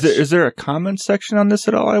Free Press. Is there a comment section on this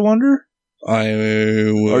at all, I wonder? Or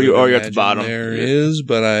you're at the bottom. There is,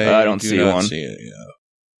 but I don't see one. See it, yeah.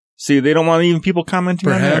 See, they don't want even people commenting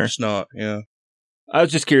on there? Perhaps not, yeah. I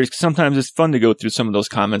was just curious, because sometimes it's fun to go through some of those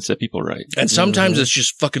comments that people write. And sometimes it's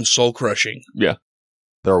just fucking soul-crushing. Yeah.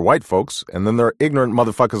 There are white folks, and then there are ignorant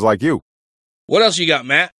motherfuckers like you. What else you got,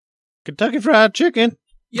 Matt? Kentucky Fried Chicken.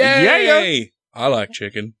 Yay! Yeah. I like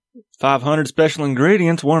chicken. 500 special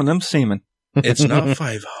ingredients, one of them semen. It's not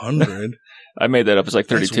 500. I made that up. It's like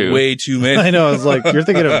 32. That's way too many. I know. I was like, you're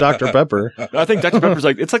thinking of Dr. Pepper. I think Dr. Pepper's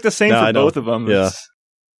it's like the same for both of them. Yeah.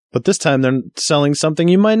 But this time they're selling something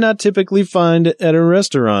you might not typically find at a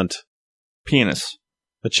restaurant. Penis.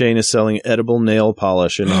 The chain is selling edible nail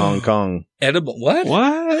polish in Hong Kong. Edible what?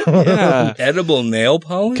 What? Yeah. Edible nail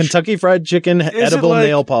polish? Kentucky Fried Chicken edible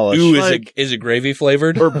nail polish. Ooh, is it gravy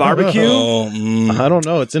flavored? Or barbecue? I don't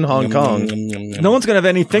know. It's in Hong Kong. No one's going to have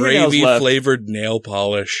any fingernails left. Gravy flavored nail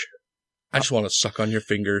polish. I just want to suck on your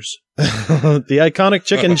fingers. The iconic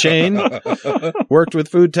chicken chain worked with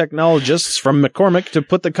food technologists from McCormick to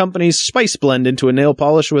put the company's spice blend into a nail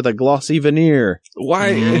polish with a glossy veneer.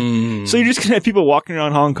 Why? So you're just going to have people walking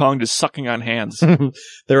around Hong Kong just sucking on hands.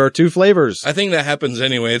 There are 2 flavors. I think that happens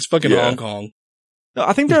anyway. It's fucking Hong Kong. No,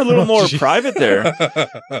 I think they're a little more private there.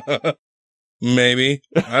 Maybe.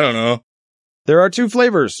 I don't know. There are 2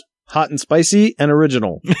 flavors, hot and spicy and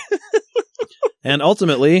original. And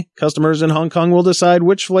ultimately, customers in Hong Kong will decide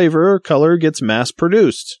which flavor or color gets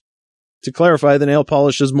mass-produced. To clarify, the nail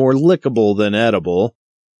polish is more lickable than edible.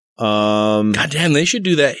 God damn, they should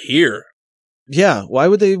do that here. Yeah, why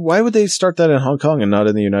would they start that in Hong Kong and not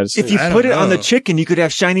in the United States? If you put it on the chicken, you could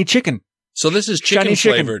have shiny chicken. So this is chicken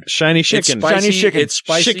flavored. Shiny chicken. It's spicy, shiny chicken. It's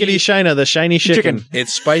spicy. Chickadee China, the shiny chicken.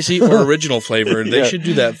 It's spicy or original flavored. They should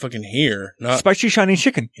do that fucking here. Not spicy shiny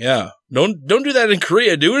chicken. Yeah. Don't do that in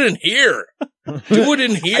Korea. Do it in here. Do it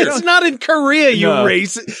in here. It's not in Korea, you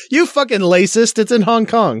racist. You fucking racist. It's in Hong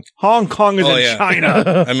Kong. Hong Kong is in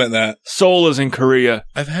China. I meant that. Seoul is in Korea.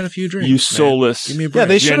 I've had a few drinks. You soulless. Give me a break. Yeah,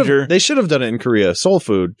 they should have done it in Korea. Soul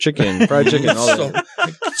food, chicken, fried chicken, all that.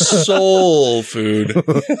 Soul food.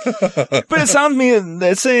 But it sounds to me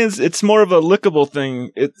that saying it's more of a lickable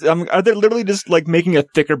thing. Are they literally just like making a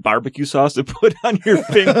thicker barbecue sauce to put on your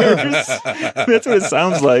fingers? That's what it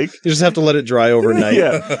sounds like. You just have to let it dry overnight.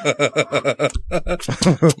 Yeah.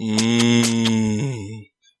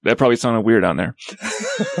 That probably sounded weird on there.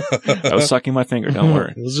 I was sucking my finger. Don't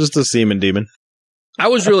worry. It was just a semen demon. I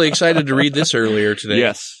was really excited to read this earlier today.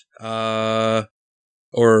 Yes.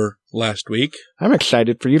 Or last week. I'm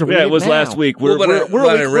excited for you to read it. Yeah, it was last week. I read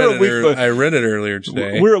it earlier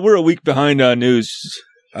today. We're a week behind news.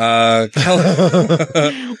 We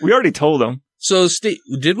already told them. So, Steve,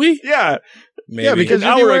 did we? Yeah. Maybe. Yeah, because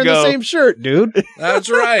you're wearing the same shirt, dude. That's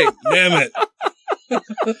right. Damn it.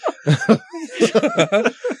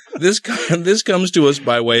 This comes to us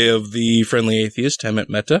by way of the Friendly Atheist, Hemet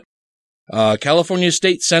Meta. California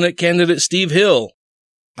State Senate candidate Steve Hill.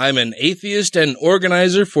 I'm an atheist and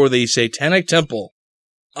organizer for the Satanic Temple.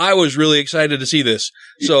 I was really excited to see this.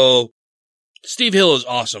 So, Steve Hill is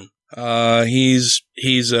awesome.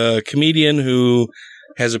 He's a comedian who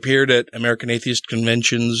has appeared at American Atheist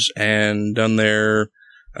conventions and done their,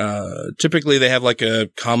 typically they have like a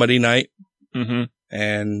comedy night. Mm-hmm.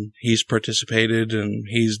 And he's participated and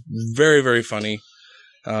he's very, very funny.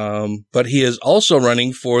 But he is also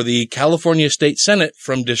running for the California State Senate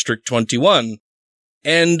from District 21.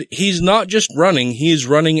 And he's not just running, he's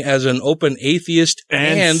running as an open atheist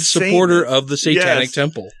and supporter of the Satanic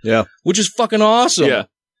Temple. Yeah. Which is fucking awesome. Yeah.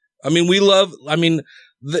 I mean,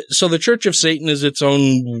 so the Church of Satan is its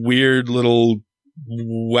own weird little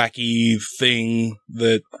wacky thing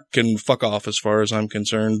that can fuck off as far as I'm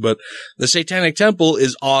concerned. But the Satanic Temple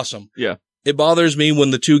is awesome. Yeah. It bothers me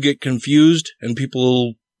when the two get confused and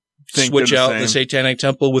people switch out the Satanic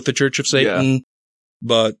Temple with the Church of Satan. Yeah.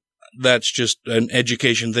 But that's just an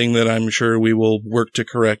education thing that I'm sure we will work to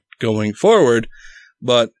correct going forward.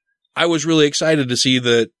 But I was really excited to see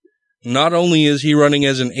that not only is he running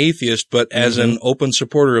as an atheist, but as an open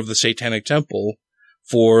supporter of the Satanic Temple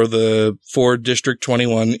for District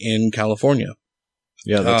 21 in California.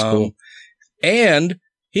 Yeah, that's cool. And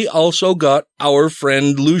he also got our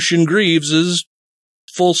friend Lucian Greaves'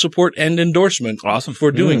 full support and endorsement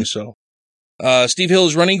for doing so. Steve Hill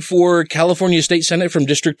is running for California State Senate from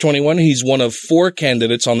District 21. He's one of 4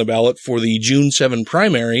 candidates on the ballot for the June 7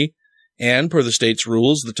 primary. And per the state's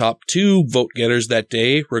rules, the top 2 vote getters that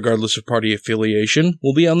day, regardless of party affiliation,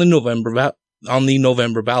 will be on the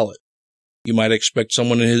November ballot. You might expect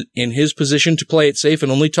someone in his position to play it safe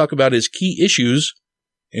and only talk about his key issues,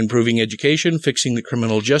 improving education, fixing the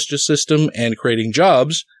criminal justice system, and creating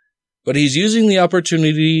jobs, but he's using the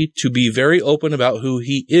opportunity to be very open about who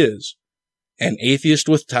he is, an atheist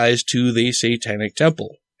with ties to the Satanic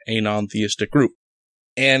Temple, a non-theistic group.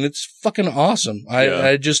 And it's fucking awesome.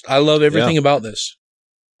 I love everything about this.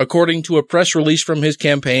 According to a press release from his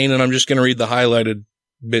campaign, and I'm just going to read the highlighted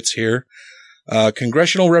bits here,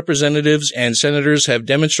 congressional representatives and senators have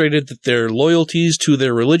demonstrated that their loyalties to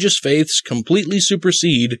their religious faiths completely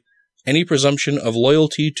supersede any presumption of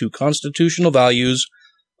loyalty to constitutional values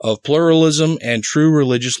of pluralism and true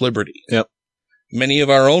religious liberty. Yep. Many of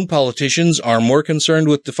our own politicians are more concerned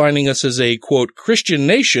with defining us as a, quote, Christian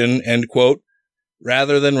nation, end quote,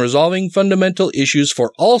 rather than resolving fundamental issues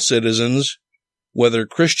for all citizens, whether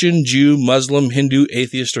Christian, Jew, Muslim, Hindu,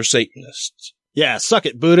 atheist, or Satanists. Yeah, suck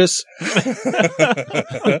it, Buddhists.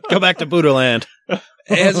 Go back to Buddha land.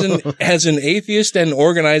 As an atheist and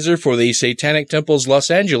organizer for the Satanic Temple's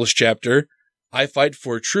Los Angeles chapter, I fight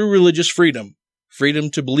for true religious freedom.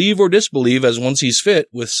 Freedom to believe or disbelieve as one sees fit,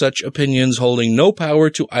 with such opinions holding no power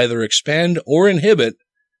to either expand or inhibit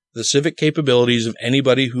the civic capabilities of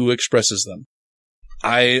anybody who expresses them.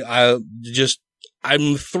 I'm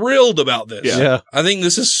thrilled about this. Yeah. I think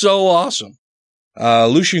this is so awesome.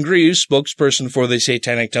 Lucian Greaves, spokesperson for the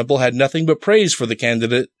Satanic Temple, had nothing but praise for the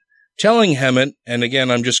candidate, telling Hemet, and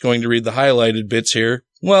again, I'm just going to read the highlighted bits here.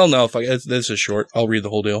 Well, no, this is short. I'll read the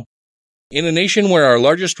whole deal. In a nation where our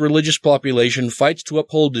largest religious population fights to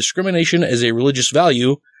uphold discrimination as a religious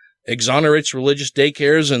value, exonerates religious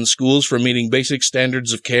daycares and schools from meeting basic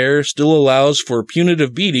standards of care, still allows for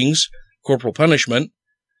punitive beatings, corporal punishment,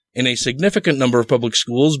 in a significant number of public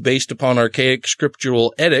schools based upon archaic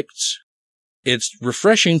scriptural edicts. It's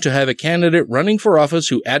refreshing to have a candidate running for office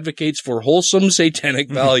who advocates for wholesome satanic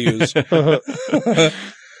values.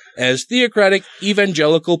 As theocratic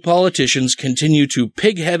evangelical politicians continue to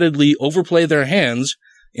pig-headedly overplay their hands,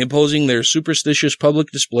 imposing their superstitious public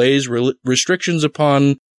displays, restrictions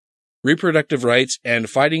upon reproductive rights, and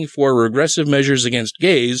fighting for regressive measures against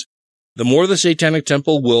gays, the more the Satanic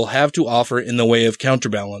Temple will have to offer in the way of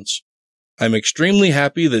counterbalance. I'm extremely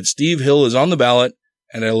happy that Steve Hill is on the ballot,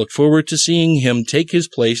 and I look forward to seeing him take his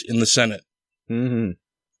place in the Senate. Mm-hmm.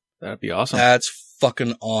 That'd be awesome. That's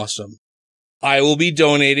fucking awesome. I will be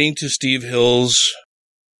donating to Steve Hill's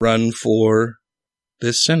run for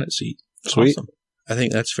this Senate seat. Sweet. Awesome. I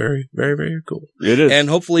think that's very, very, very cool. It is. And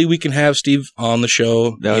hopefully we can have Steve on the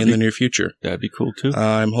show in the near future. That'd be cool, too.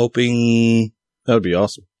 I'm hoping... That would be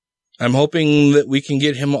awesome. I'm hoping that we can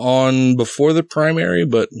get him on before the primary,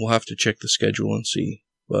 but we'll have to check the schedule and see.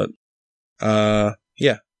 But,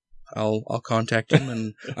 yeah, I'll contact him,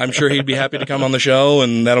 and I'm sure he'd be happy to come on the show,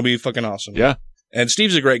 and that'll be fucking awesome. Yeah. And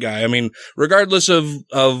Steve's a great guy. I mean, regardless of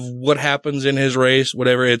what happens in his race,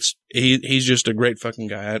 whatever, he's just a great fucking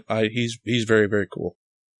guy. He's very, very cool.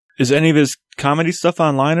 Is any of his comedy stuff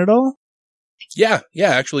online at all? Yeah.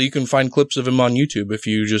 Actually, you can find clips of him on YouTube if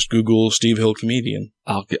you just Google Steve Hill comedian.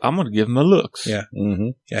 I'm going to give him a look. Yeah. Mm-hmm.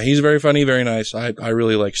 Yeah, he's very funny, very nice. I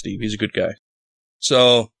really like Steve. He's a good guy.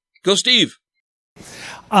 So, go Steve.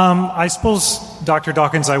 I suppose, Dr.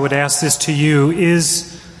 Dawkins, I would ask this to you.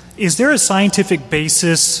 Is there a scientific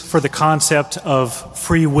basis for the concept of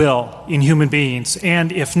free will in human beings?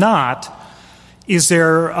 And if not, is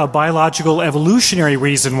there a biological evolutionary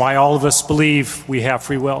reason why all of us believe we have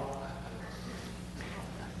free will?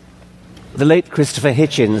 The late Christopher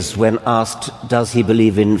Hitchens, when asked, does he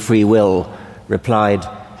believe in free will, replied,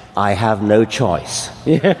 I have no choice.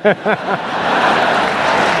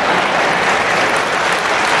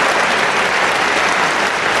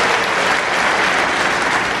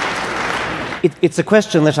 It's a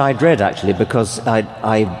question that I dread, actually, because I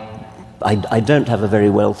don't have a very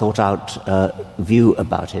well thought out view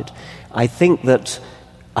about it. I think that,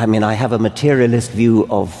 I have a materialist view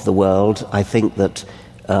of the world. I think that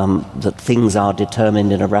that things are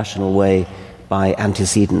determined in a rational way by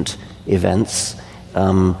antecedent events.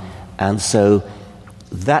 And so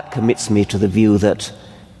that commits me to the view that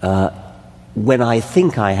when I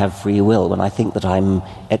think I have free will, when I think that I'm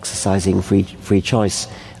exercising free choice,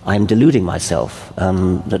 I'm deluding myself,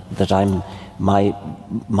 that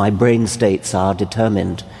my brain states are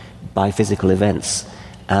determined by physical events.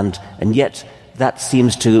 And yet that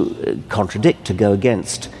seems to contradict, to go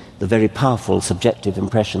against the very powerful subjective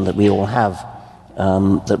impression that we all have,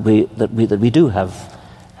 that we do have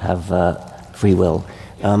free will.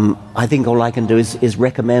 I think all I can do is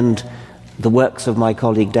recommend the works of my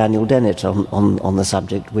colleague Daniel Dennett on the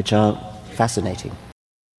subject, which are fascinating.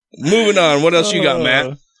 Moving on, what else you got,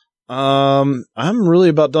 Matt? I'm really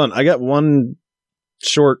about done. I got one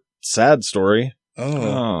short, sad story.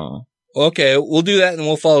 Oh. Okay, we'll do that and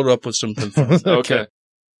we'll follow it up with some fun. Okay.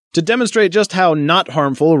 To demonstrate just how not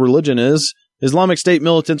harmful religion is, Islamic State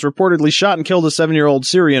militants reportedly shot and killed a 7-year-old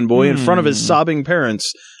Syrian boy in front of his sobbing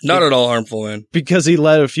parents. Not at all harmful, man. Because he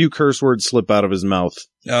let a few curse words slip out of his mouth.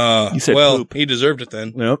 He said poop. He deserved it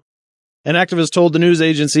then. Yep. An activist told the news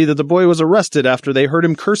agency that the boy was arrested after they heard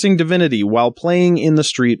him cursing divinity while playing in the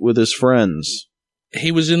street with his friends.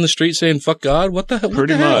 He was in the street saying, fuck God? What the hell?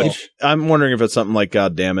 Pretty much. I'm wondering if it's something like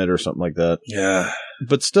God damn it or something like that. Yeah.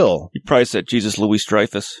 But still. He probably said Jesus Louis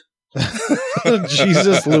Dreyfus.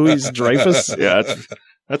 Jesus Louis Dreyfus? Yeah,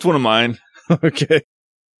 that's one of mine. Okay.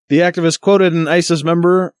 The activist quoted an ISIS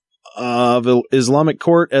member of Islamic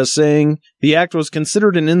court as saying, the act was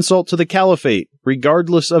considered an insult to the caliphate,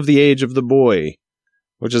 regardless of the age of the boy,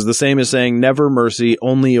 which is the same as saying never mercy,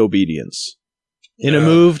 only obedience. In a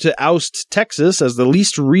move to oust Texas as the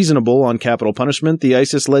least reasonable on capital punishment, the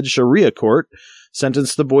ISIS-led Sharia court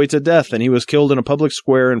sentenced the boy to death, and he was killed in a public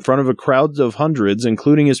square in front of a crowd of hundreds,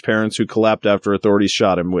 including his parents, who collapsed after authorities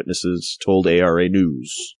shot him, witnesses told ARA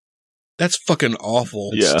News. That's fucking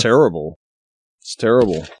awful. It's terrible. It's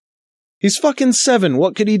terrible. He's fucking 7.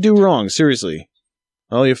 What could he do wrong? Seriously.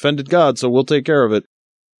 Well, he offended God, so we'll take care of it.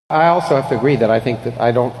 I also have to agree that I think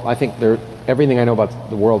everything I know about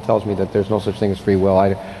the world tells me that there's no such thing as free will.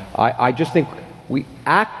 I just think we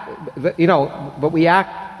act, but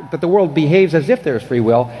the world behaves as if there's free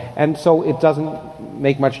will, and so it doesn't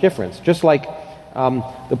make much difference. Just like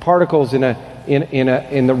the particles in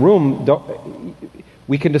the room,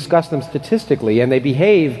 we can discuss them statistically, and they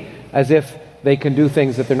behave as if they can do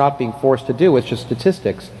things that they're not being forced to do. It's just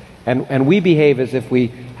statistics. And we behave as if we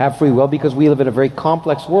have free will because we live in a very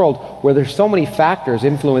complex world where there's so many factors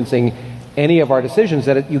influencing any of our decisions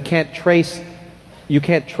that you can't trace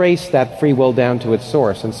that free will down to its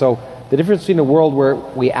source. And so the difference between a world where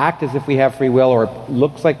we act as if we have free will, or it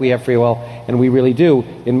looks like we have free will, and we really do,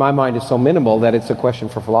 in my mind, is so minimal that it's a question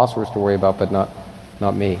for philosophers to worry about, but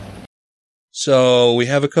not me. So we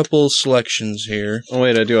have a couple selections here. Oh,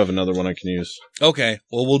 wait, I do have another one I can use. Okay,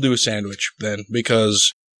 well, we'll do a sandwich then,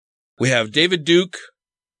 because we have David Duke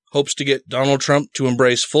hopes to get Donald Trump to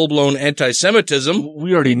embrace full-blown anti-Semitism.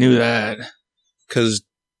 We already knew that. Because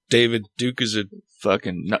David Duke is a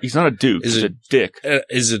fucking... No, he's not a duke. He's a dick.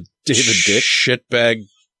 Is a David Dick? Shitbag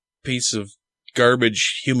piece of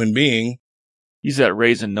garbage human being. He's that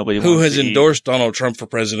raisin nobody wants who has to endorsed Donald Trump for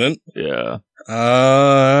president. Yeah.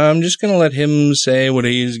 I'm just going to let him say what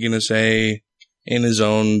he's going to say in his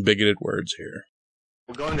own bigoted words here.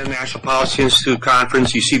 We're going to the National Policy Institute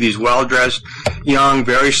conference. You see these well-dressed, young,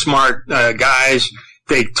 very smart guys.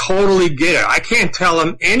 They totally get it. I can't tell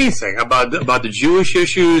them anything about the Jewish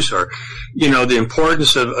issues or, the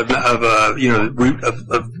importance of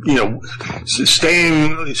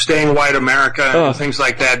staying white America and things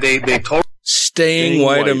like that. They totally staying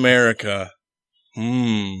white America.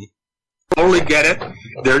 Totally get it.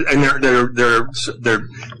 They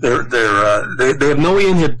have no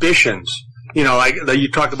inhibitions. Like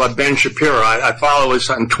you talked about Ben Shapiro. I follow us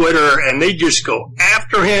on Twitter, and they just go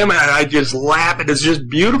after him, and I just laugh. And it's just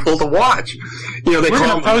beautiful to watch. They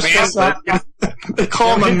call him a man. They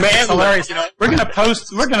call him a man. Hilarious. We're going to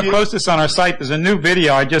post this on our site. There's a new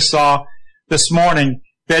video I just saw this morning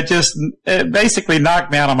that just basically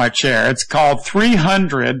knocked me out of my chair. It's called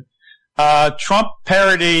 300, Trump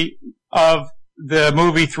parody of the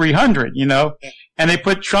movie 300. And they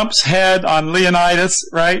put Trump's head on Leonidas,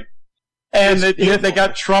 right? And they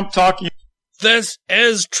got Trump talking. This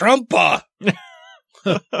is Trumpa. Is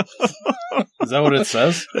that what it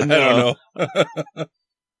says? I don't know.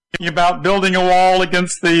 About building a wall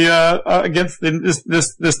against this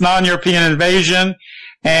non-European invasion,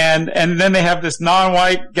 and then they have this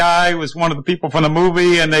non-white guy who was one of the people from the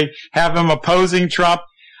movie, and they have him opposing Trump.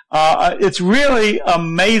 It's really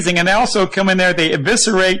amazing, and they also come in there. They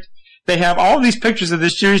eviscerate. They have all these pictures of the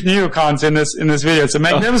Jewish neocons in this video. It's a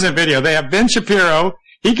magnificent video. They have Ben Shapiro.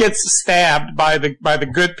 He gets stabbed by the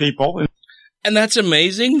good people. And that's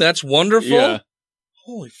amazing. That's wonderful. Yeah.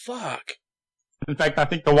 Holy fuck. In fact, I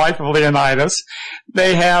think the wife of Leonidas.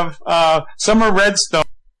 They have Summer Redstone.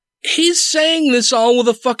 He's saying this all with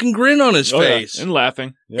a fucking grin on his face. Yeah. And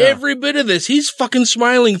laughing. Yeah. Every bit of this. He's fucking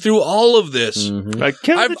smiling through all of this. Mm-hmm.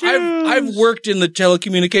 I've worked in the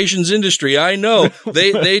telecommunications industry. I know.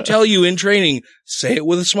 They tell you in training, say it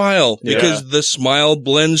with a smile. Because the smile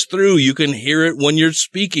blends through. You can hear it when you're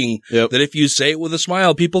speaking. Yep. That if you say it with a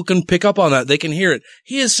smile, people can pick up on that. They can hear it.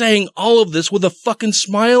 He is saying all of this with a fucking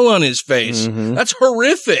smile on his face. Mm-hmm. That's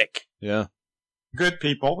horrific. Yeah. Good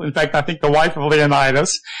people. In fact, I think the wife of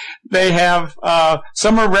Leonidas. They have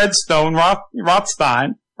Summer Redstone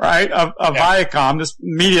Rothstein, right, of Viacom, this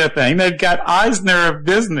media thing. They've got Eisner of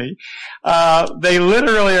Disney. They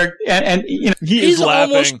literally are, and he's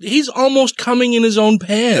almost coming in his own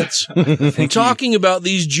pants, talking about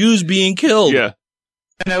these Jews being killed. Yeah.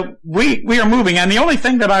 We are moving, and the only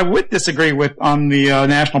thing that I would disagree with on the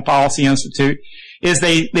National Policy Institute is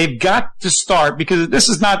they've got to start, because this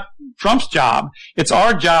is not Trump's job. It's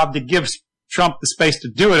our job to give Trump the space to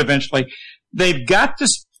do it eventually. They've got to.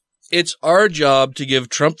 It's our job to give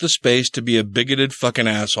Trump the space to be a bigoted fucking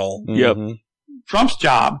asshole. Yep. Mm-hmm. Trump's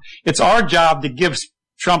job. It's our job to give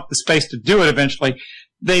Trump the space to do it eventually.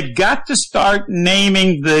 They've got to start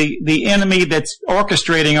naming the enemy that's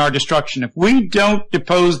orchestrating our destruction. If we don't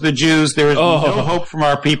depose the Jews, there is no hope from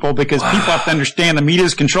our people, because people have to understand the media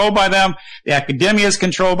is controlled by them, the academia is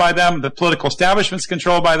controlled by them, the political establishment is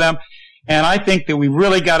controlled by them, and I think that we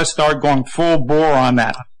really got to start going full bore on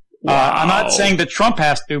that. Wow. I'm not saying that Trump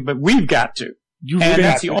has to, but we've got to.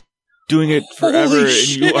 Doing it forever, Holy and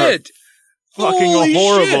shit. you are fucking Holy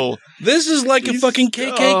horrible. Shit. This is like a fucking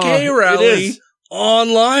KKK rally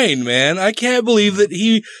online, man. I can't believe that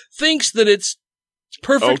he thinks that it's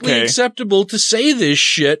perfectly acceptable to say this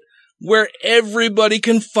shit where everybody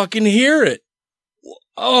can fucking hear it.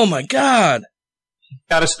 Oh my God.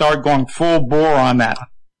 Got to start going full bore on that.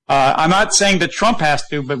 I'm not saying that Trump has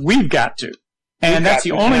to, but we've got to. And that's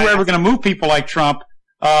the only way we're going to move people like Trump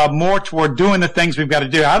more toward doing the things we've got to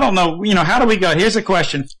do. I don't know, how do we go? Here's a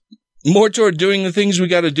question. More toward doing the things we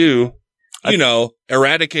got to do.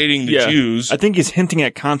 Eradicating the Jews. I think he's hinting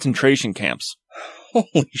at concentration camps.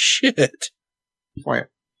 Holy shit.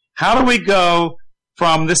 How do we go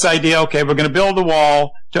from this idea, okay, we're going to build a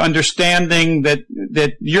wall, to understanding that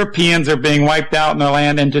Europeans are being wiped out in their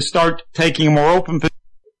land, and to start taking a more open position?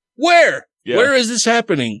 Where? Yeah. Where is this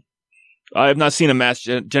happening? I have not seen a mass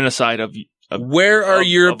genocide of where are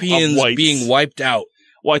Europeans being wiped out?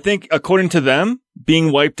 Well, I think according to them,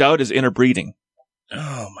 being wiped out is interbreeding.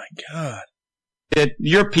 Oh my God. That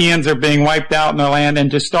Europeans are being wiped out in their land,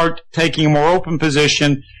 and to start taking a more open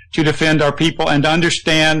position to defend our people, and to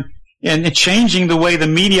understand and changing the way the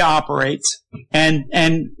media operates, and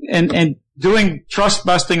doing trust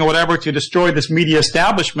busting or whatever to destroy this media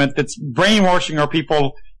establishment that's brainwashing our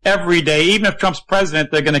people every day. Even if Trump's president,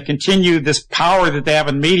 they're going to continue this power that they have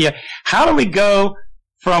in media. How do we go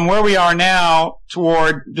from where we are now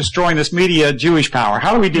toward destroying this media Jewish power?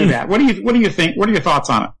 How do we do that? What do you think? What are your thoughts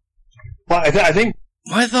on it? Well, I think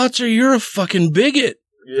my thoughts are you're a fucking bigot.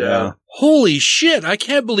 Yeah. Holy shit. I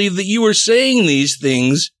can't believe that you were saying these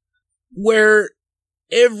things where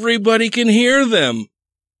everybody can hear them.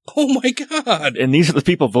 Oh my God. And these are the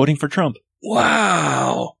people voting for Trump.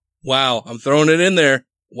 Wow. Wow. I'm throwing it in there.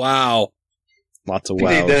 Wow. Lots of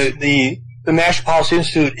wows. The National Policy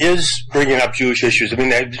Institute is bringing up Jewish issues. I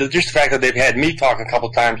mean, just the fact that they've had me talk a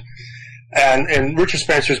couple times, and Richard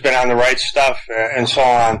Spencer's been on the right stuff and so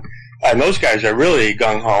on, and those guys are really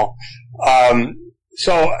gung-ho.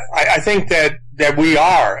 So I think that we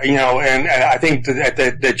are, and I think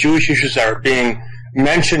that Jewish issues are being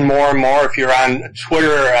mentioned more and more. If you're on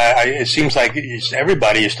Twitter, it seems like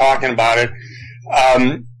everybody is talking about it.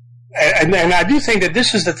 And I do think that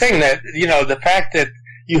this is the thing that, the fact that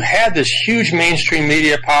you had this huge mainstream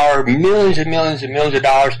media power, millions and millions and millions of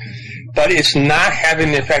dollars, but it's not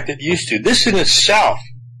having the effect it used to. This in itself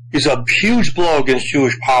is a huge blow against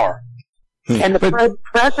Jewish power. And the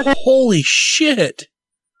president. Holy shit.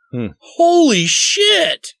 Holy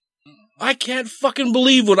shit. I can't fucking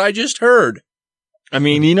believe what I just heard. I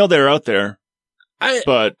mean, they're out there.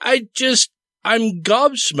 I'm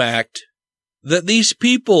gobsmacked that these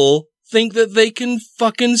people think that they can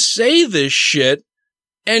fucking say this shit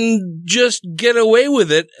and just get away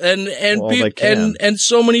with it, and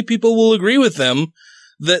so many people will agree with them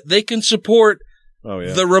that they can support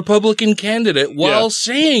the Republican candidate while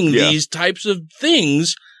saying these types of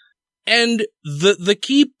things. And the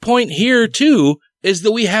key point here too is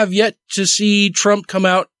that we have yet to see Trump come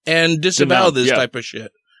out and disavow this type of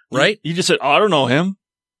shit, right? You just said, I don't know him.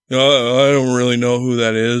 I don't really know who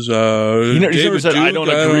that is. He never said, I don't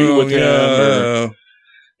agree with him.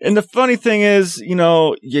 And the funny thing is, you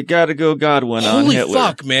gotta go Godwin on Hitler. Holy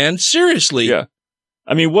fuck, man. Seriously. Yeah.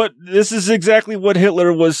 I mean, this is exactly what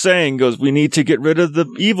Hitler was saying, we need to get rid of the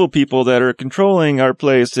evil people that are controlling our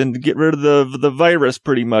place and get rid of the virus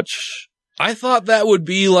pretty much. I thought that would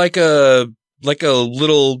be like a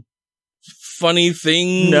little funny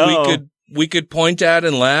thing we could point at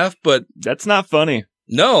and laugh, but that's not funny.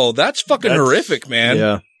 No, that's fucking horrific, man.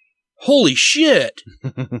 Yeah. Holy shit.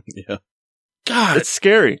 Yeah. God. It's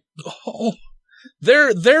scary. Oh,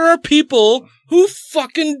 there are people who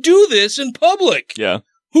fucking do this in public. Yeah.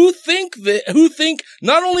 Who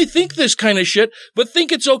not only think this kind of shit, but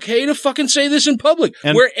think it's okay to fucking say this in public,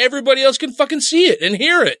 where everybody else can fucking see it and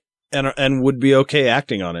hear it. And would be okay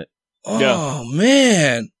acting on it. Oh,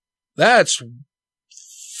 man. That's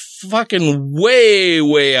fucking way,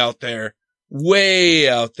 way out there. Way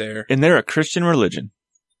out there. And they're a Christian religion.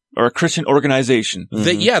 Or a Christian organization.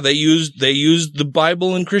 They use the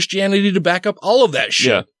Bible and Christianity to back up all of that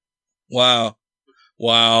shit. Yeah.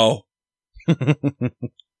 Wow.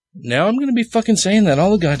 Now I'm going to be fucking saying that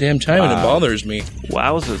all the goddamn time, and it bothers me.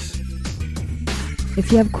 Wowzers.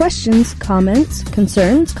 If you have questions, comments,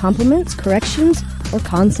 concerns, compliments, corrections, or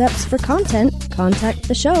concepts for content, contact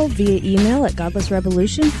the show via email at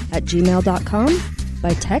godlessrevolution@gmail.com,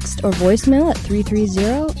 by text or voicemail at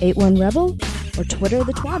 330-81-REBEL, or Twitter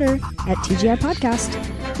the twatter at TGI Podcast.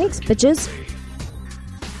 Thanks, bitches.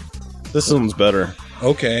 This one's better.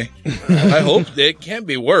 Okay. I hope it can't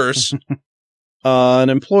be worse. An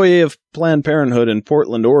employee of Planned Parenthood in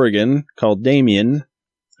Portland, Oregon, called Damien,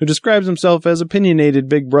 who describes himself as opinionated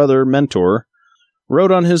Big Brother mentor,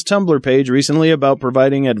 wrote on his Tumblr page recently about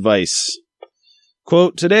providing advice.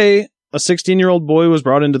 Quote, today, a 16-year-old boy was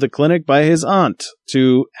brought into the clinic by his aunt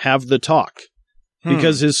to have the talk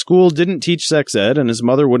because his school didn't teach sex ed and his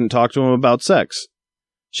mother wouldn't talk to him about sex.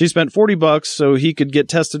 She spent $40 so he could get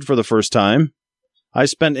tested for the first time. I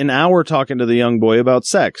spent an hour talking to the young boy about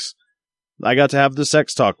sex. I got to have the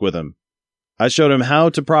sex talk with him. I showed him how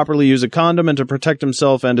to properly use a condom and to protect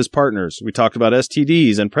himself and his partners. We talked about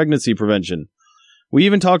STDs and pregnancy prevention. We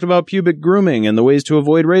even talked about pubic grooming and the ways to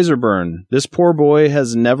avoid razor burn. This poor boy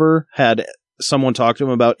has never had someone talk to him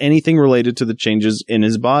about anything related to the changes in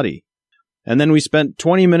his body. And then we spent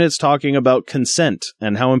 20 minutes talking about consent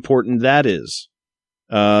and how important that is.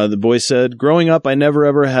 The boy said, growing up, I never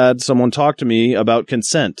ever had someone talk to me about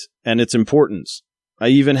consent and its importance. I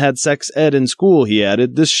even had sex ed in school, he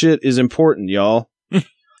added. This shit is important, y'all.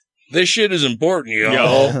 This shit is important,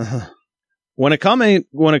 y'all. When a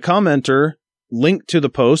commenter linked to the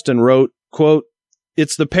post and wrote, quote,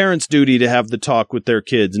 it's the parents' duty to have the talk with their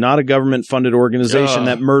kids, not a government-funded organization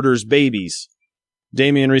that murders babies.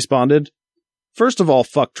 Damien responded, first of all,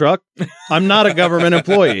 fuck truck. I'm not a government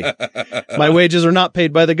employee. My wages are not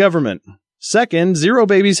paid by the government. Second, 0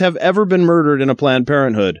 babies have ever been murdered in a Planned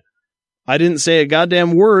Parenthood. I didn't say a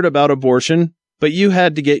goddamn word about abortion, but you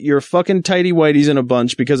had to get your fucking tighty whities in a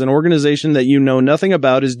bunch because an organization that you know nothing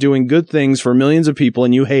about is doing good things for millions of people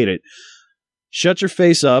and you hate it. Shut your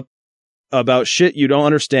face up about shit you don't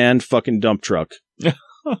understand, fucking dump truck.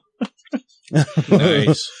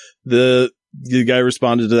 Nice. The guy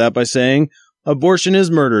responded to that by saying, abortion is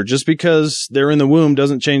murder. Just because they're in the womb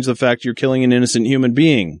doesn't change the fact you're killing an innocent human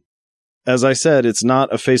being. As I said, it's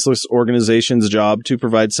not a faceless organization's job to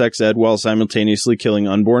provide sex ed while simultaneously killing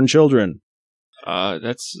unborn children.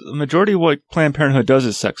 That's the majority of what Planned Parenthood does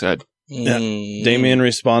is sex ed. Yeah. Damien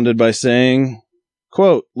responded by saying,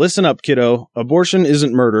 quote, listen up, kiddo. Abortion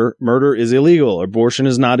isn't murder. Murder is illegal. Abortion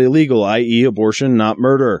is not illegal, i.e. abortion, not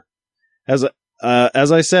murder. As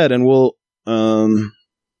I said, and we'll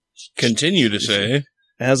continue to say,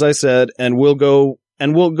 as I said, and we'll go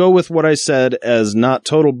with what I said as not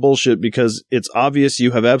total bullshit because it's obvious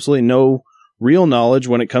you have absolutely no real knowledge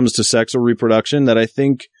when it comes to sex or reproduction that I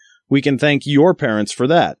think we can thank your parents for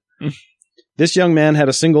that. This young man had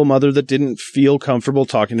a single mother that didn't feel comfortable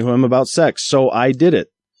talking to him about sex, so I did it.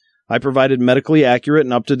 I provided medically accurate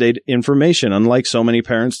and up-to-date information, unlike so many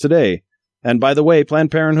parents today. And by the way,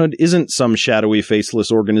 Planned Parenthood isn't some shadowy,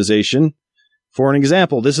 faceless organization. For an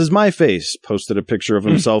example, this is my face, posted a picture of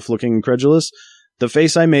himself looking incredulous. The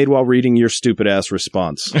face I made while reading your stupid-ass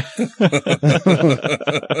response.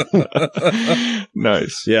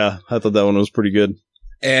 Nice. Yeah, I thought that one was pretty good.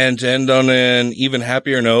 And to end on an even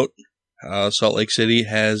happier note, Salt Lake City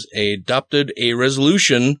has adopted a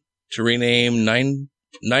resolution to rename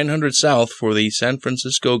 900 South for the San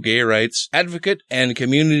Francisco gay rights advocate and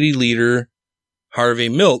community leader Harvey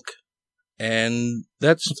Milk. And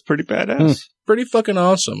that's pretty badass. Pretty fucking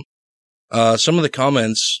awesome. Some of the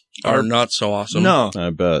comments are not so awesome. No.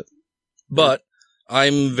 I bet. But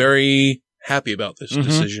I'm very happy about this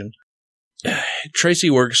decision. Tracy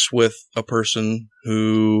works with a person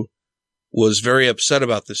who was very upset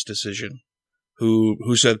about this decision,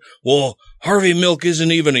 who said, well, Harvey Milk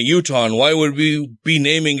isn't even a Utah. Why would we be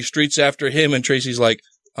naming streets after him? And Tracy's like,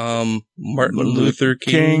 Martin Luther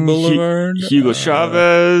King Boulevard? Hugo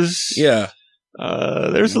Chavez. Yeah.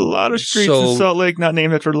 There's a lot of streets in Salt Lake not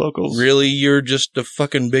named after locals. Really, you're just a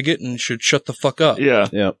fucking bigot and should shut the fuck up. Yeah.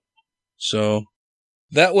 Yep. So,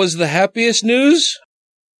 that was the happiest news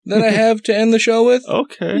that I have to end the show with.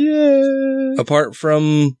 Okay. Yay. Apart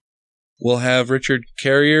from, we'll have Richard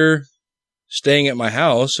Carrier staying at my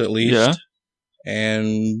house, at least. Yeah.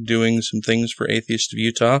 And doing some things for Atheists of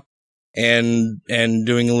Utah. And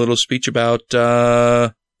doing a little speech about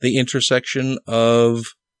the intersection of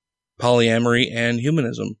polyamory and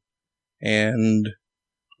humanism. And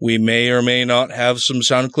we may or may not have some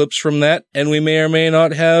sound clips from that, and we may or may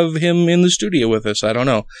not have him in the studio with us. I don't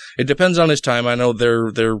know. It depends on his time. I know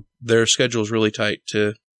their schedule's really tight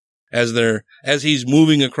as he's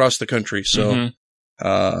moving across the country. So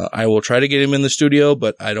I will try to get him in the studio,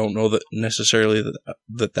 but I don't know that necessarily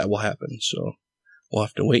that will happen. So we'll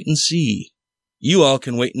have to wait and see. You all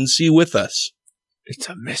can wait and see with us. It's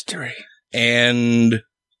a mystery. And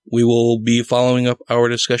we will be following up our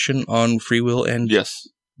discussion on free will and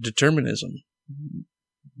determinism,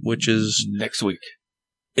 which is next week.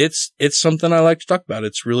 It's something I like to talk about.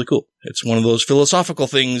 It's really cool. It's one of those philosophical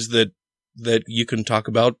things that you can talk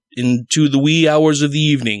about into the wee hours of the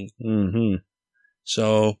evening. Mm-hmm.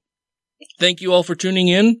 So thank you all for tuning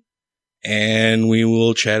in, and we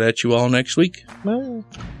will chat at you all next week. Well,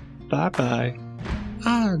 bye-bye.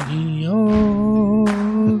 Adios,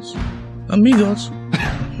 amigos.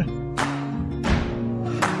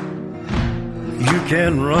 You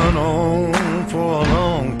can run on for a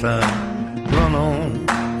long time, run on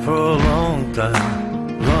for a long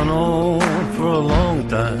time, run on for a long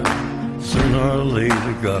time. Sooner or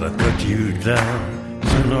later, gotta cut you down.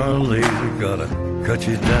 Sooner or later, gotta cut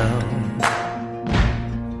you down.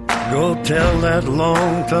 Go tell that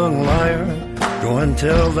long-tongued liar Go and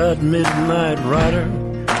tell that midnight rider.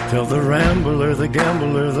 Tell the rambler, the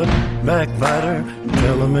gambler, the backbiter.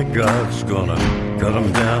 Tell him that God's gonna cut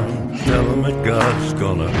him down. Tell him that God's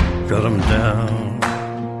gonna cut him down.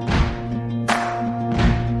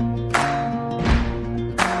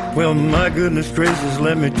 Well, my goodness gracious,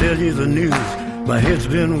 let me tell you the news. My head's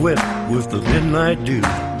been wet with the midnight dew.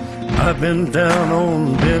 I've been down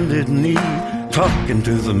on bended knee, talking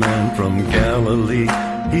to the man from Galilee.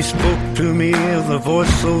 He spoke to me with a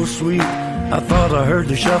voice so sweet, I thought I heard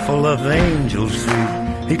the shuffle of angels'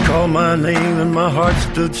 feet. He called my name and my heart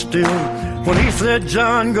stood still when he said,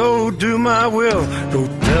 John, go do my will. Go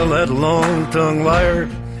tell that long-tongued liar.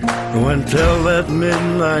 Go and tell that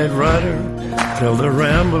midnight rider. Tell the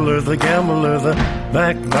rambler, the gambler, the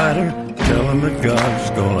backbiter. Tell him that God's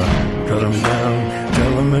gonna cut him down.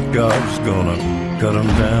 Tell him that God's gonna cut him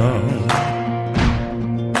down.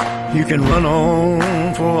 You can run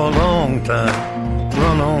on for a long time.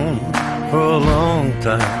 Run on for a long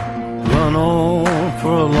time. Run on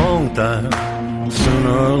for a long time.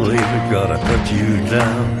 Sooner or later, gotta cut you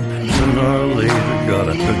down. Sooner or later,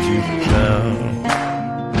 gotta cut you down.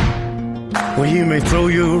 Well, you may throw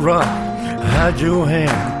your rock, hide your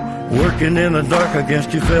hand, working in the dark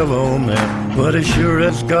against your fellow man. But as sure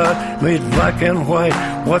as God made black and white,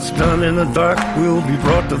 what's done in the dark will be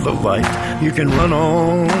brought to the light. You can run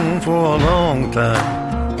on for a long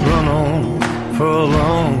time. Run on for a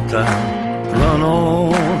long time. Run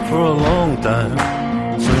on for a long time.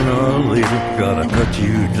 Sooner or later, gotta cut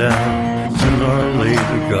you down. Sooner or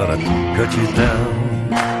later, gotta cut you down.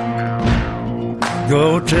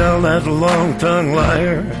 Go tell that long-tongued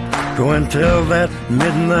liar. Go and tell that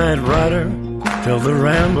midnight rider. Tell the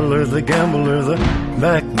rambler, the gambler, the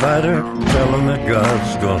backbiter. Tell him that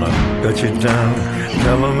God's gonna cut you down.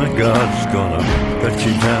 Tell him that God's gonna cut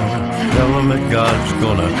you down. Tell him that God's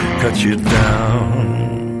gonna cut you down.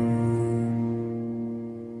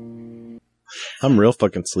 I'm real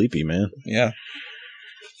fucking sleepy, man. Yeah.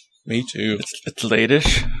 Me too. It's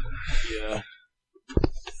late-ish.